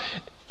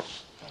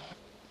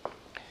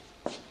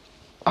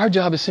 our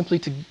job is simply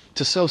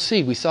to sow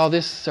seed. We saw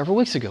this several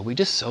weeks ago. We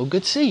just sow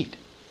good seed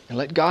and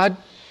let God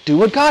do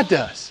what God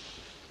does.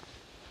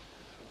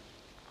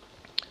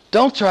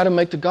 Don't try to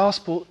make the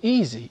gospel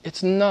easy.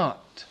 It's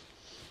not.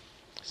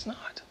 It's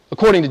not.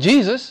 According to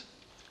Jesus,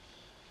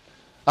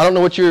 I don't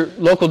know what your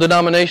local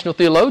denominational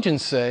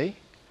theologians say,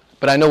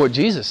 but I know what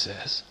Jesus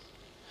says.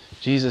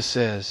 Jesus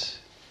says,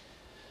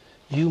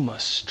 you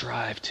must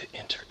strive to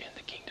enter in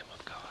the kingdom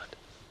of God.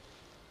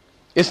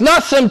 It's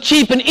not some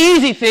cheap and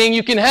easy thing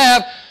you can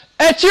have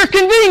at your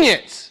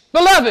convenience.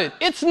 Beloved,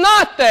 it's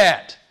not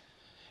that.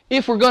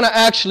 If we're going to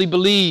actually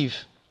believe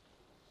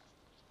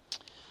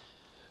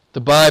the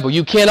Bible,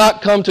 you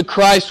cannot come to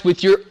Christ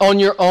on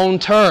your own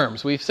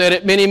terms. We've said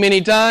it many,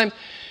 many times.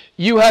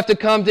 You have to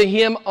come to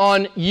Him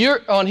on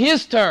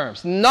His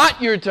terms,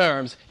 not your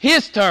terms,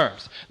 His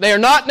terms. They are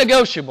not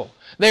negotiable.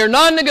 They are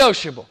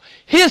non-negotiable.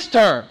 His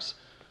terms.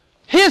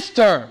 His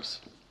terms.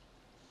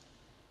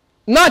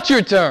 Not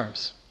your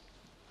terms.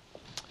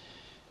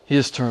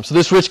 His terms. So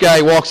this rich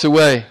guy walks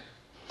away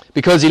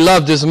because he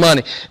loved his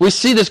money. We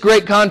see this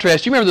great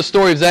contrast. You remember the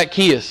story of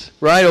Zacchaeus,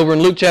 right? Over in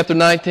Luke chapter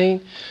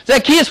 19.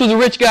 Zacchaeus was a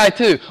rich guy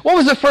too. What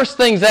was the first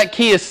thing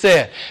Zacchaeus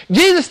said?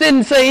 Jesus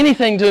didn't say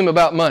anything to him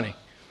about money.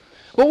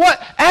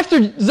 But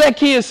after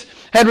Zacchaeus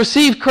had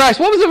received Christ,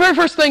 what was the very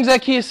first thing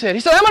Zacchaeus said?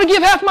 He said, I'm going to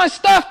give half my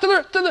stuff to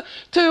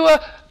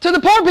the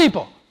poor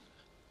people.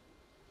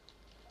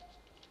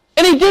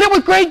 And he did it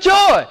with great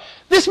joy.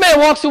 This man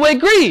walks away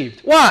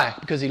grieved. Why?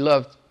 Because he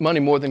loved money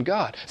more than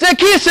God.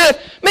 Zacchaeus said,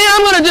 man,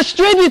 I'm going to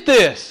distribute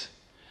this.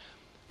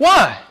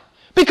 Why?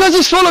 Because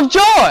he's full of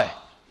joy.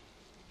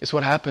 It's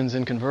what happens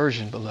in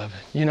conversion, beloved.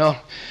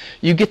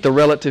 You get the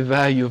relative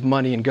value of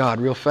money and God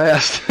real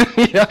fast.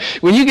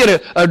 When you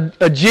get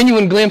a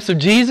genuine glimpse of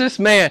Jesus,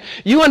 man,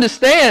 you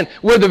understand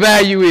where the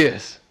value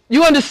is.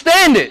 You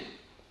understand it.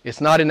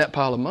 It's not in that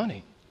pile of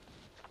money.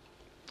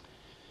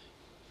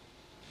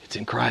 It's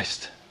in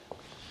Christ.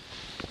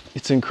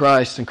 It's in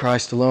Christ and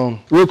Christ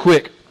alone. Real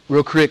quick.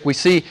 We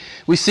see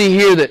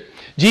here that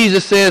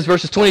Jesus says,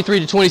 verses 23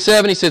 to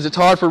 27, He says it's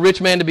hard for a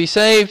rich man to be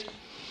saved.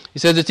 He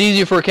says it's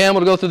easier for a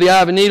camel to go through the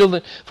eye of a needle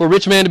than for a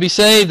rich man to be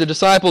saved. The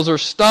disciples are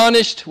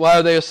astonished. Why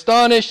are they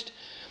astonished?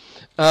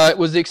 It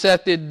was the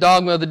accepted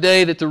dogma of the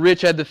day that the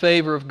rich had the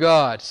favor of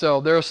God.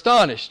 So they're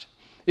astonished.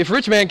 If a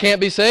rich man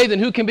can't be saved, then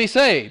who can be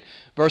saved?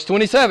 Verse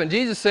 27,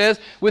 Jesus says,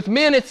 with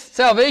men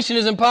salvation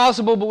is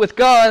impossible, but with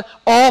God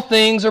all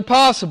things are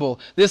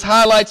possible. This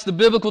highlights the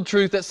biblical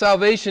truth that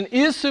salvation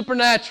is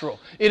supernatural.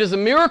 It is a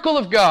miracle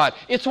of God.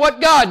 It's what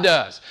God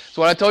does. It's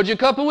what I told you a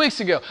couple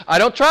weeks ago. I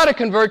don't try to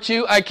convert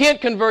you. I can't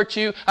convert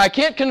you. I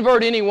can't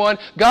convert anyone.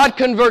 God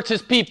converts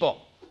His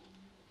people.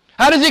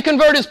 How does He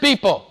convert His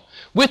people?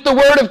 With the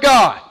Word of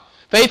God.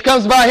 Faith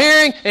comes by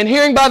hearing, and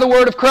hearing by the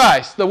Word of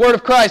Christ. The Word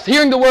of Christ,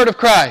 hearing the Word of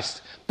Christ.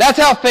 That's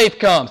how faith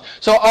comes.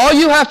 So all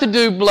you have to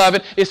do,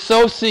 beloved, is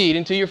sow seed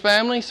into your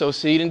family, sow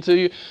seed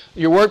into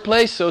your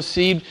workplace, sow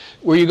seed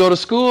where you go to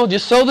school.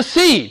 Just sow the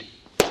seed.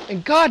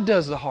 And God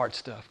does the hard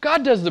stuff.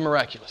 God does the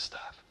miraculous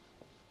stuff.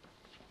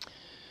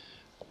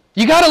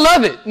 You got to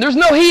love it. There's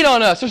no heat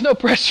on us. There's no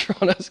pressure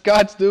on us.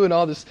 God's doing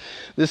all the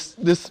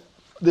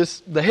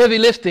heavy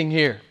lifting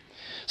here.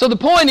 So the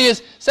point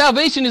is,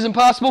 salvation is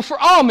impossible for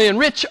all men,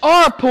 rich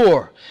or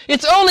poor.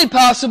 It's only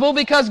possible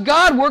because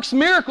God works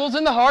miracles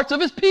in the hearts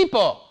of His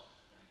people.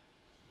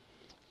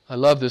 I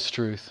love this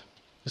truth.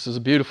 This is a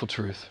beautiful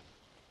truth.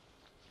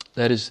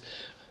 That is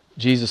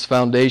Jesus'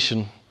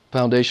 foundational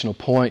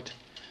point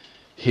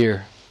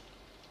here.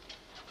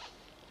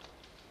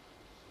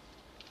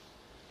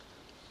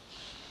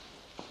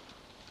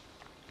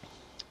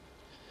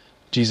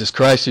 Jesus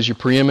Christ is your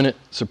preeminent,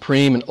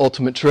 supreme, and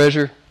ultimate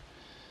treasure.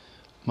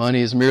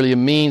 Money is merely a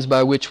means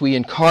by which we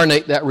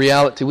incarnate that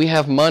reality. We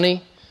have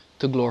money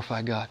to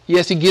glorify God.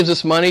 Yes, He gives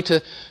us money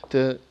to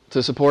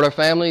support our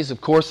families.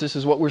 Of course, this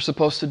is what we're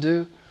supposed to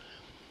do.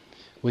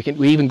 We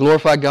even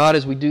glorify God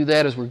as we do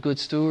that, as we're good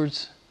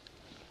stewards.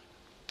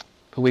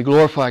 But we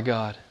glorify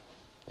God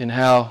in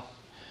how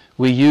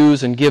we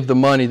use and give the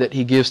money that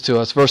He gives to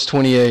us. Verse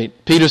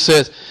 28, Peter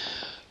says,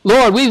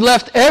 Lord, we've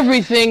left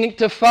everything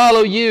to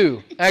follow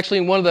You. Actually,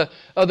 in one of the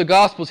other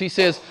Gospels, he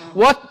says,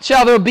 what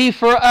shall there be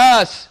for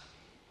us?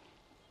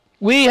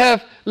 We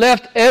have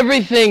left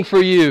everything for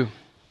You.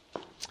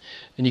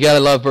 And you got to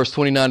love verse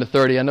 29 to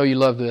 30. I know you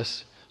love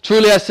this.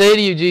 Truly I say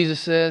to you, Jesus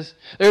says,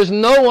 there is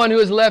no one who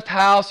has left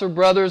house or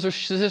brothers or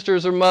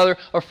sisters or mother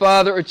or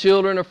father or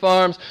children or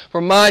farms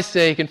for My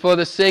sake and for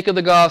the sake of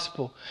the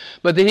gospel,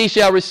 but that he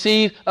shall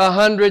receive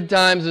 100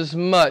 times as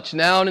much.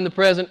 Now in the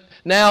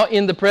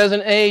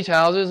present age,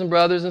 houses and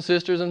brothers and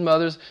sisters and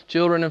mothers,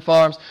 children and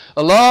farms,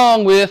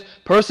 along with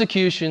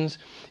persecutions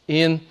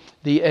in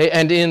the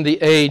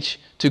age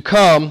to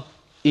come,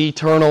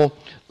 eternal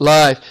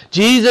life.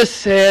 Jesus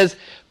says,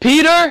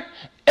 Peter,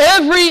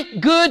 every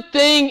good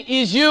thing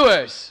is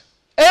yours.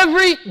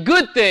 Every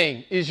good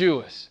thing is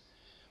yours.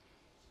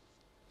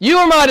 You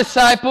are My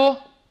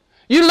disciple.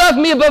 You love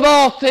Me above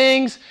all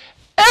things.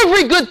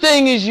 Every good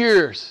thing is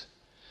yours.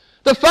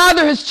 The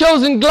Father has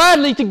chosen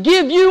gladly to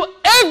give you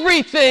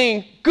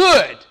everything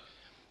good.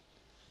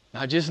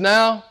 Not just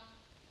now,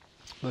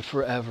 but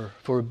forever,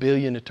 for a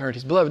billion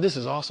eternities. Beloved, this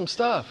is awesome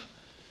stuff.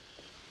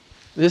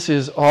 This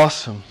is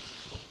awesome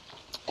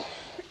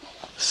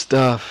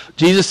stuff.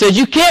 Jesus said,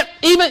 you can't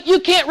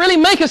really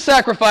make a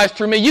sacrifice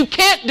for Me. You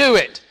can't do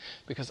it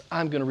because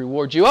I'm going to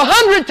reward you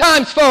 100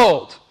 times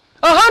fold.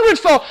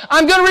 100-fold.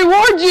 I'm going to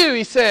reward you,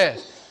 He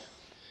says.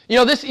 You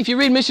know, this, if you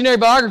read missionary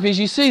biographies,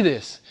 you see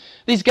this.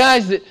 These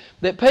guys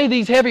that pay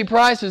these heavy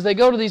prices, they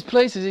go to these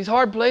places, these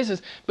hard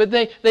places, but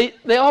they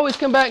always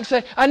come back and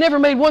say, I never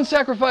made one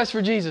sacrifice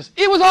for Jesus.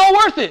 It was all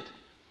worth it.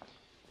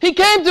 He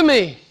came to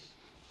me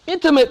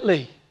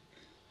intimately.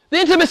 The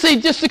intimacy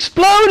just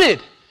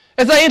exploded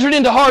as I entered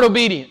into hard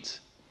obedience.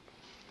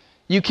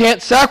 You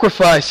can't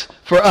sacrifice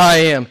for I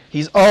am.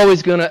 He's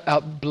always going to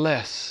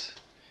outbless.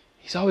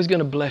 He's always going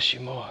to bless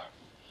you more.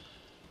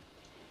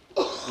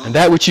 And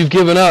that which you've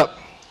given up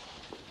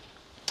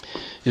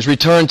is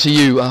returned to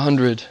you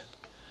 100-fold.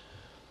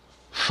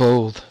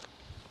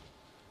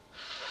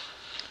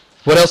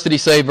 What else did He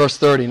say in verse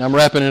 30? And I'm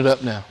wrapping it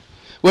up now.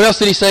 What else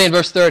did He say in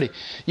verse 30?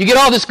 You get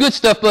all this good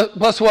stuff,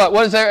 plus what?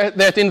 What is there at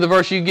the end of the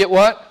verse? You get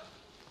what?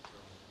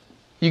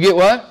 You get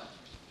what?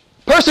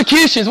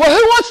 Persecutions. Well,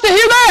 who wants to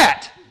hear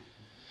that?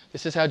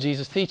 This is how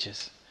Jesus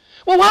teaches.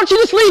 Well, why don't you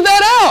just leave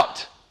that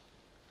out?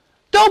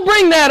 Don't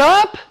bring that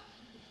up.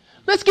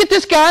 Let's get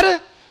this guy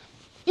to,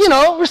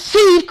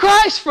 receive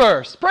Christ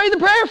first. Pray the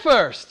prayer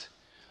first.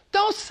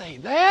 Don't say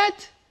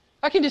that.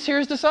 I can just hear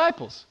His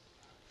disciples.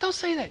 Don't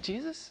say that,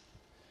 Jesus.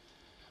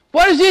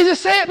 Why does Jesus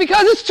say it?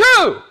 Because it's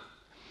true.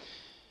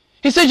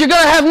 He said you're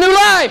going to have new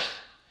life.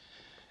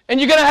 And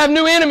you're going to have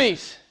new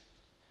enemies.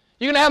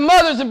 You're going to have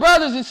mothers and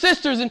brothers and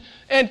sisters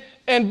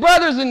and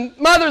brothers and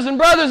mothers and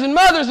brothers and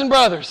mothers and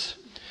brothers.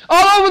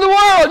 All over the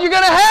world, you're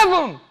going to have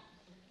them.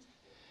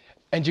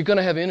 And you're going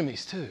to have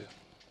enemies too.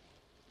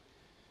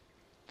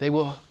 They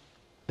will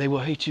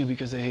hate you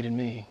because they hated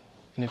Me.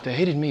 And if they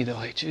hated Me, they'll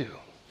hate you.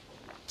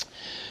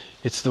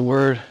 It's the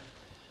Word.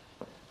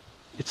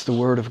 It's the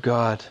Word of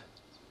God.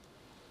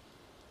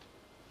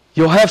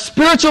 You'll have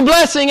spiritual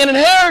blessing and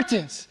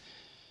inheritance.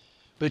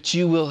 But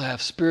you will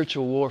have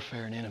spiritual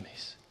warfare and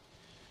enemies.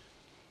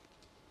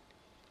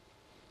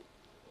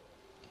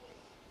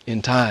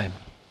 In time.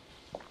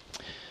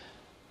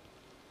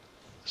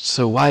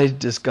 So why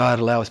does God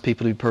allow His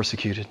people to be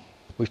persecuted?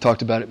 We've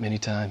talked about it many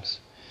times.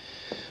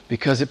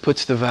 Because it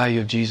puts the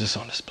value of Jesus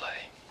on display.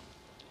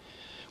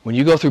 When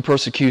you go through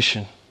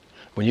persecution,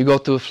 when you go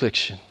through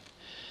affliction,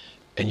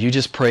 and you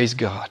just praise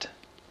God,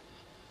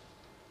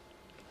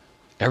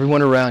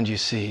 everyone around you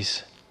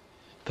sees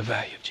the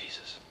value of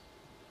Jesus.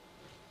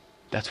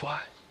 That's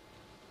why.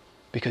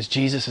 Because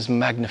Jesus is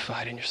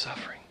magnified in your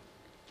suffering.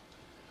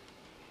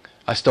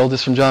 I stole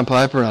this from John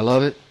Piper, and I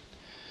love it.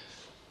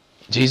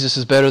 Jesus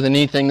is better than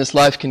anything this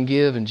life can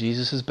give, and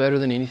Jesus is better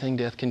than anything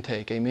death can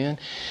take. Amen?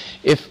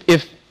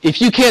 If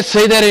you can't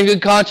say that in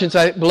good conscience,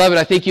 beloved,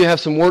 I think you have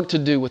some work to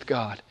do with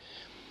God.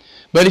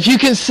 But if you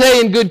can say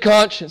in good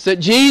conscience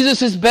that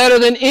Jesus is better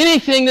than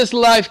anything this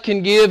life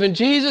can give, and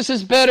Jesus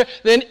is better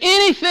than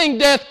anything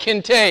death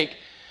can take,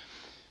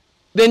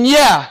 then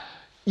yeah,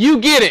 you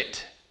get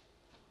it.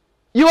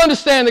 You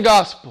understand the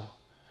gospel.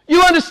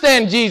 You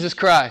understand Jesus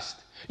Christ.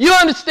 You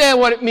understand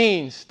what it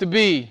means to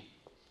be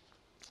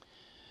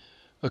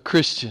a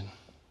Christian.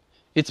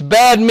 It's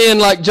bad men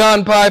like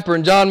John Piper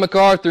and John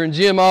MacArthur and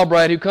Jim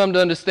Albright who come to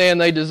understand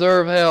they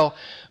deserve hell,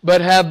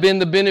 but have been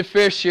the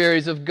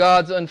beneficiaries of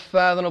God's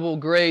unfathomable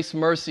grace,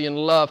 mercy, and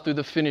love through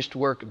the finished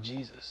work of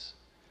Jesus.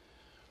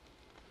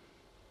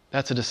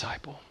 That's a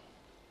disciple.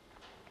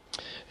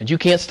 And you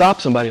can't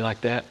stop somebody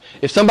like that.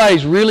 If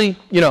somebody's really,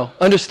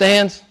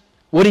 understands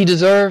what he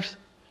deserves,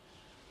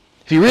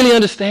 if he really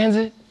understands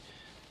it,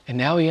 and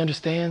now he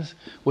understands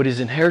what his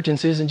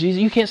inheritance is in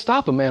Jesus, you can't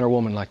stop a man or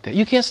woman like that.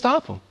 You can't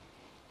stop them.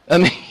 I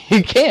mean,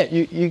 you can't.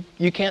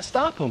 You can't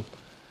stop them.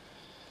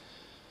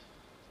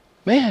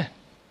 Man,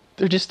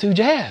 they're just too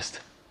jazzed.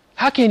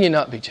 How can you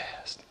not be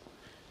jazzed?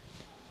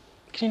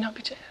 Can you not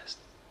be jazzed?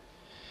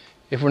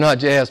 If we're not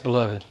jazzed,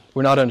 beloved,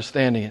 we're not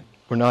understanding it.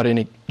 We're not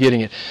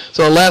getting it.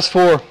 So the last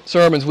 4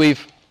 sermons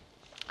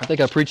I think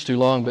I preached too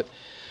long,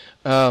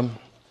 but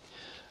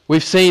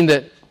we've seen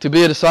that to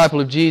be a disciple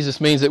of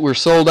Jesus means that we're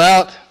sold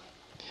out,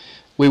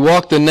 we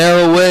walk the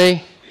narrow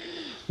way,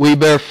 we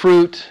bear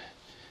fruit,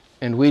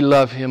 and we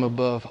love Him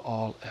above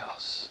all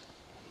else.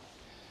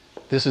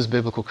 This is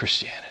biblical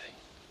Christianity.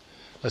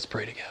 Let's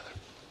pray together.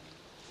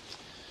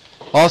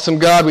 Awesome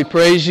God, we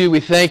praise You.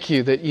 We thank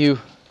You that You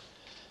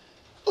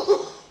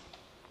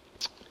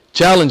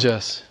challenge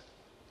us.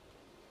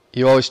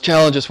 You always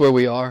challenge us where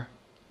we are.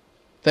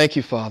 Thank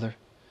You, Father.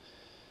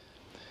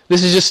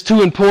 This is just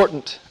too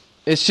important.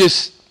 It's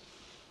just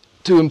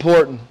too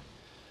important.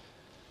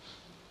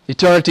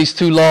 Eternity's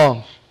too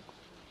long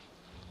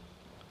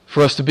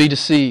for us to be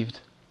deceived.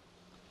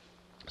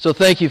 So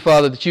thank You,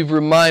 Father, that You've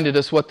reminded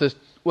us what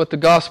the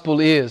gospel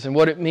is and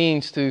what it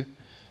means to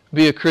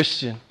be a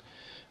Christian,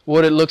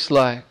 what it looks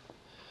like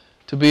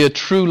to be a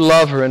true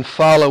lover and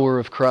follower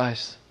of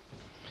Christ.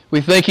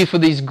 We thank You for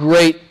these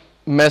great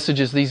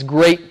messages, these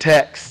great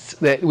texts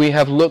that we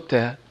have looked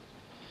at,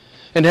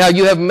 and how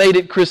You have made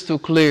it crystal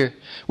clear.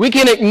 We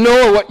can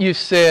ignore what You've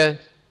said,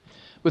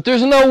 but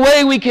there's no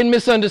way we can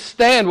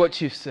misunderstand what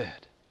You've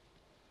said.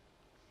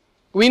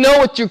 We know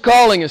what You're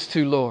calling us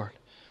to, Lord,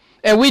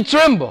 and we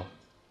tremble,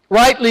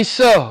 rightly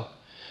so,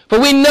 for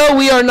we know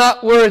we are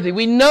not worthy.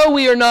 We know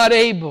we are not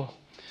able,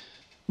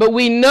 but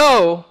we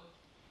know,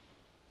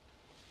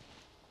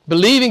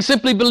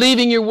 simply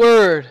believing Your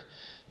word,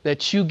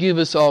 that You give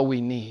us all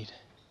we need.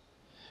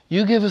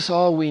 You give us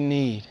all we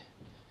need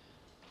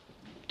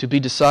to be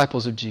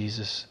disciples of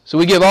Jesus. So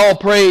we give all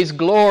praise,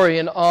 glory,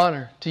 and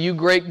honor to You,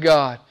 great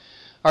God,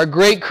 our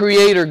great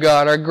Creator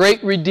God, our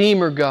great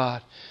Redeemer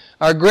God,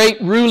 our great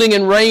ruling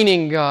and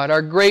reigning God,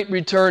 our great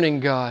returning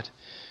God.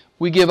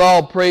 We give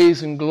all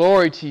praise and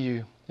glory to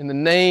You. In the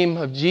name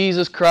of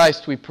Jesus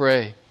Christ we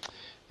pray.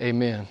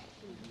 Amen.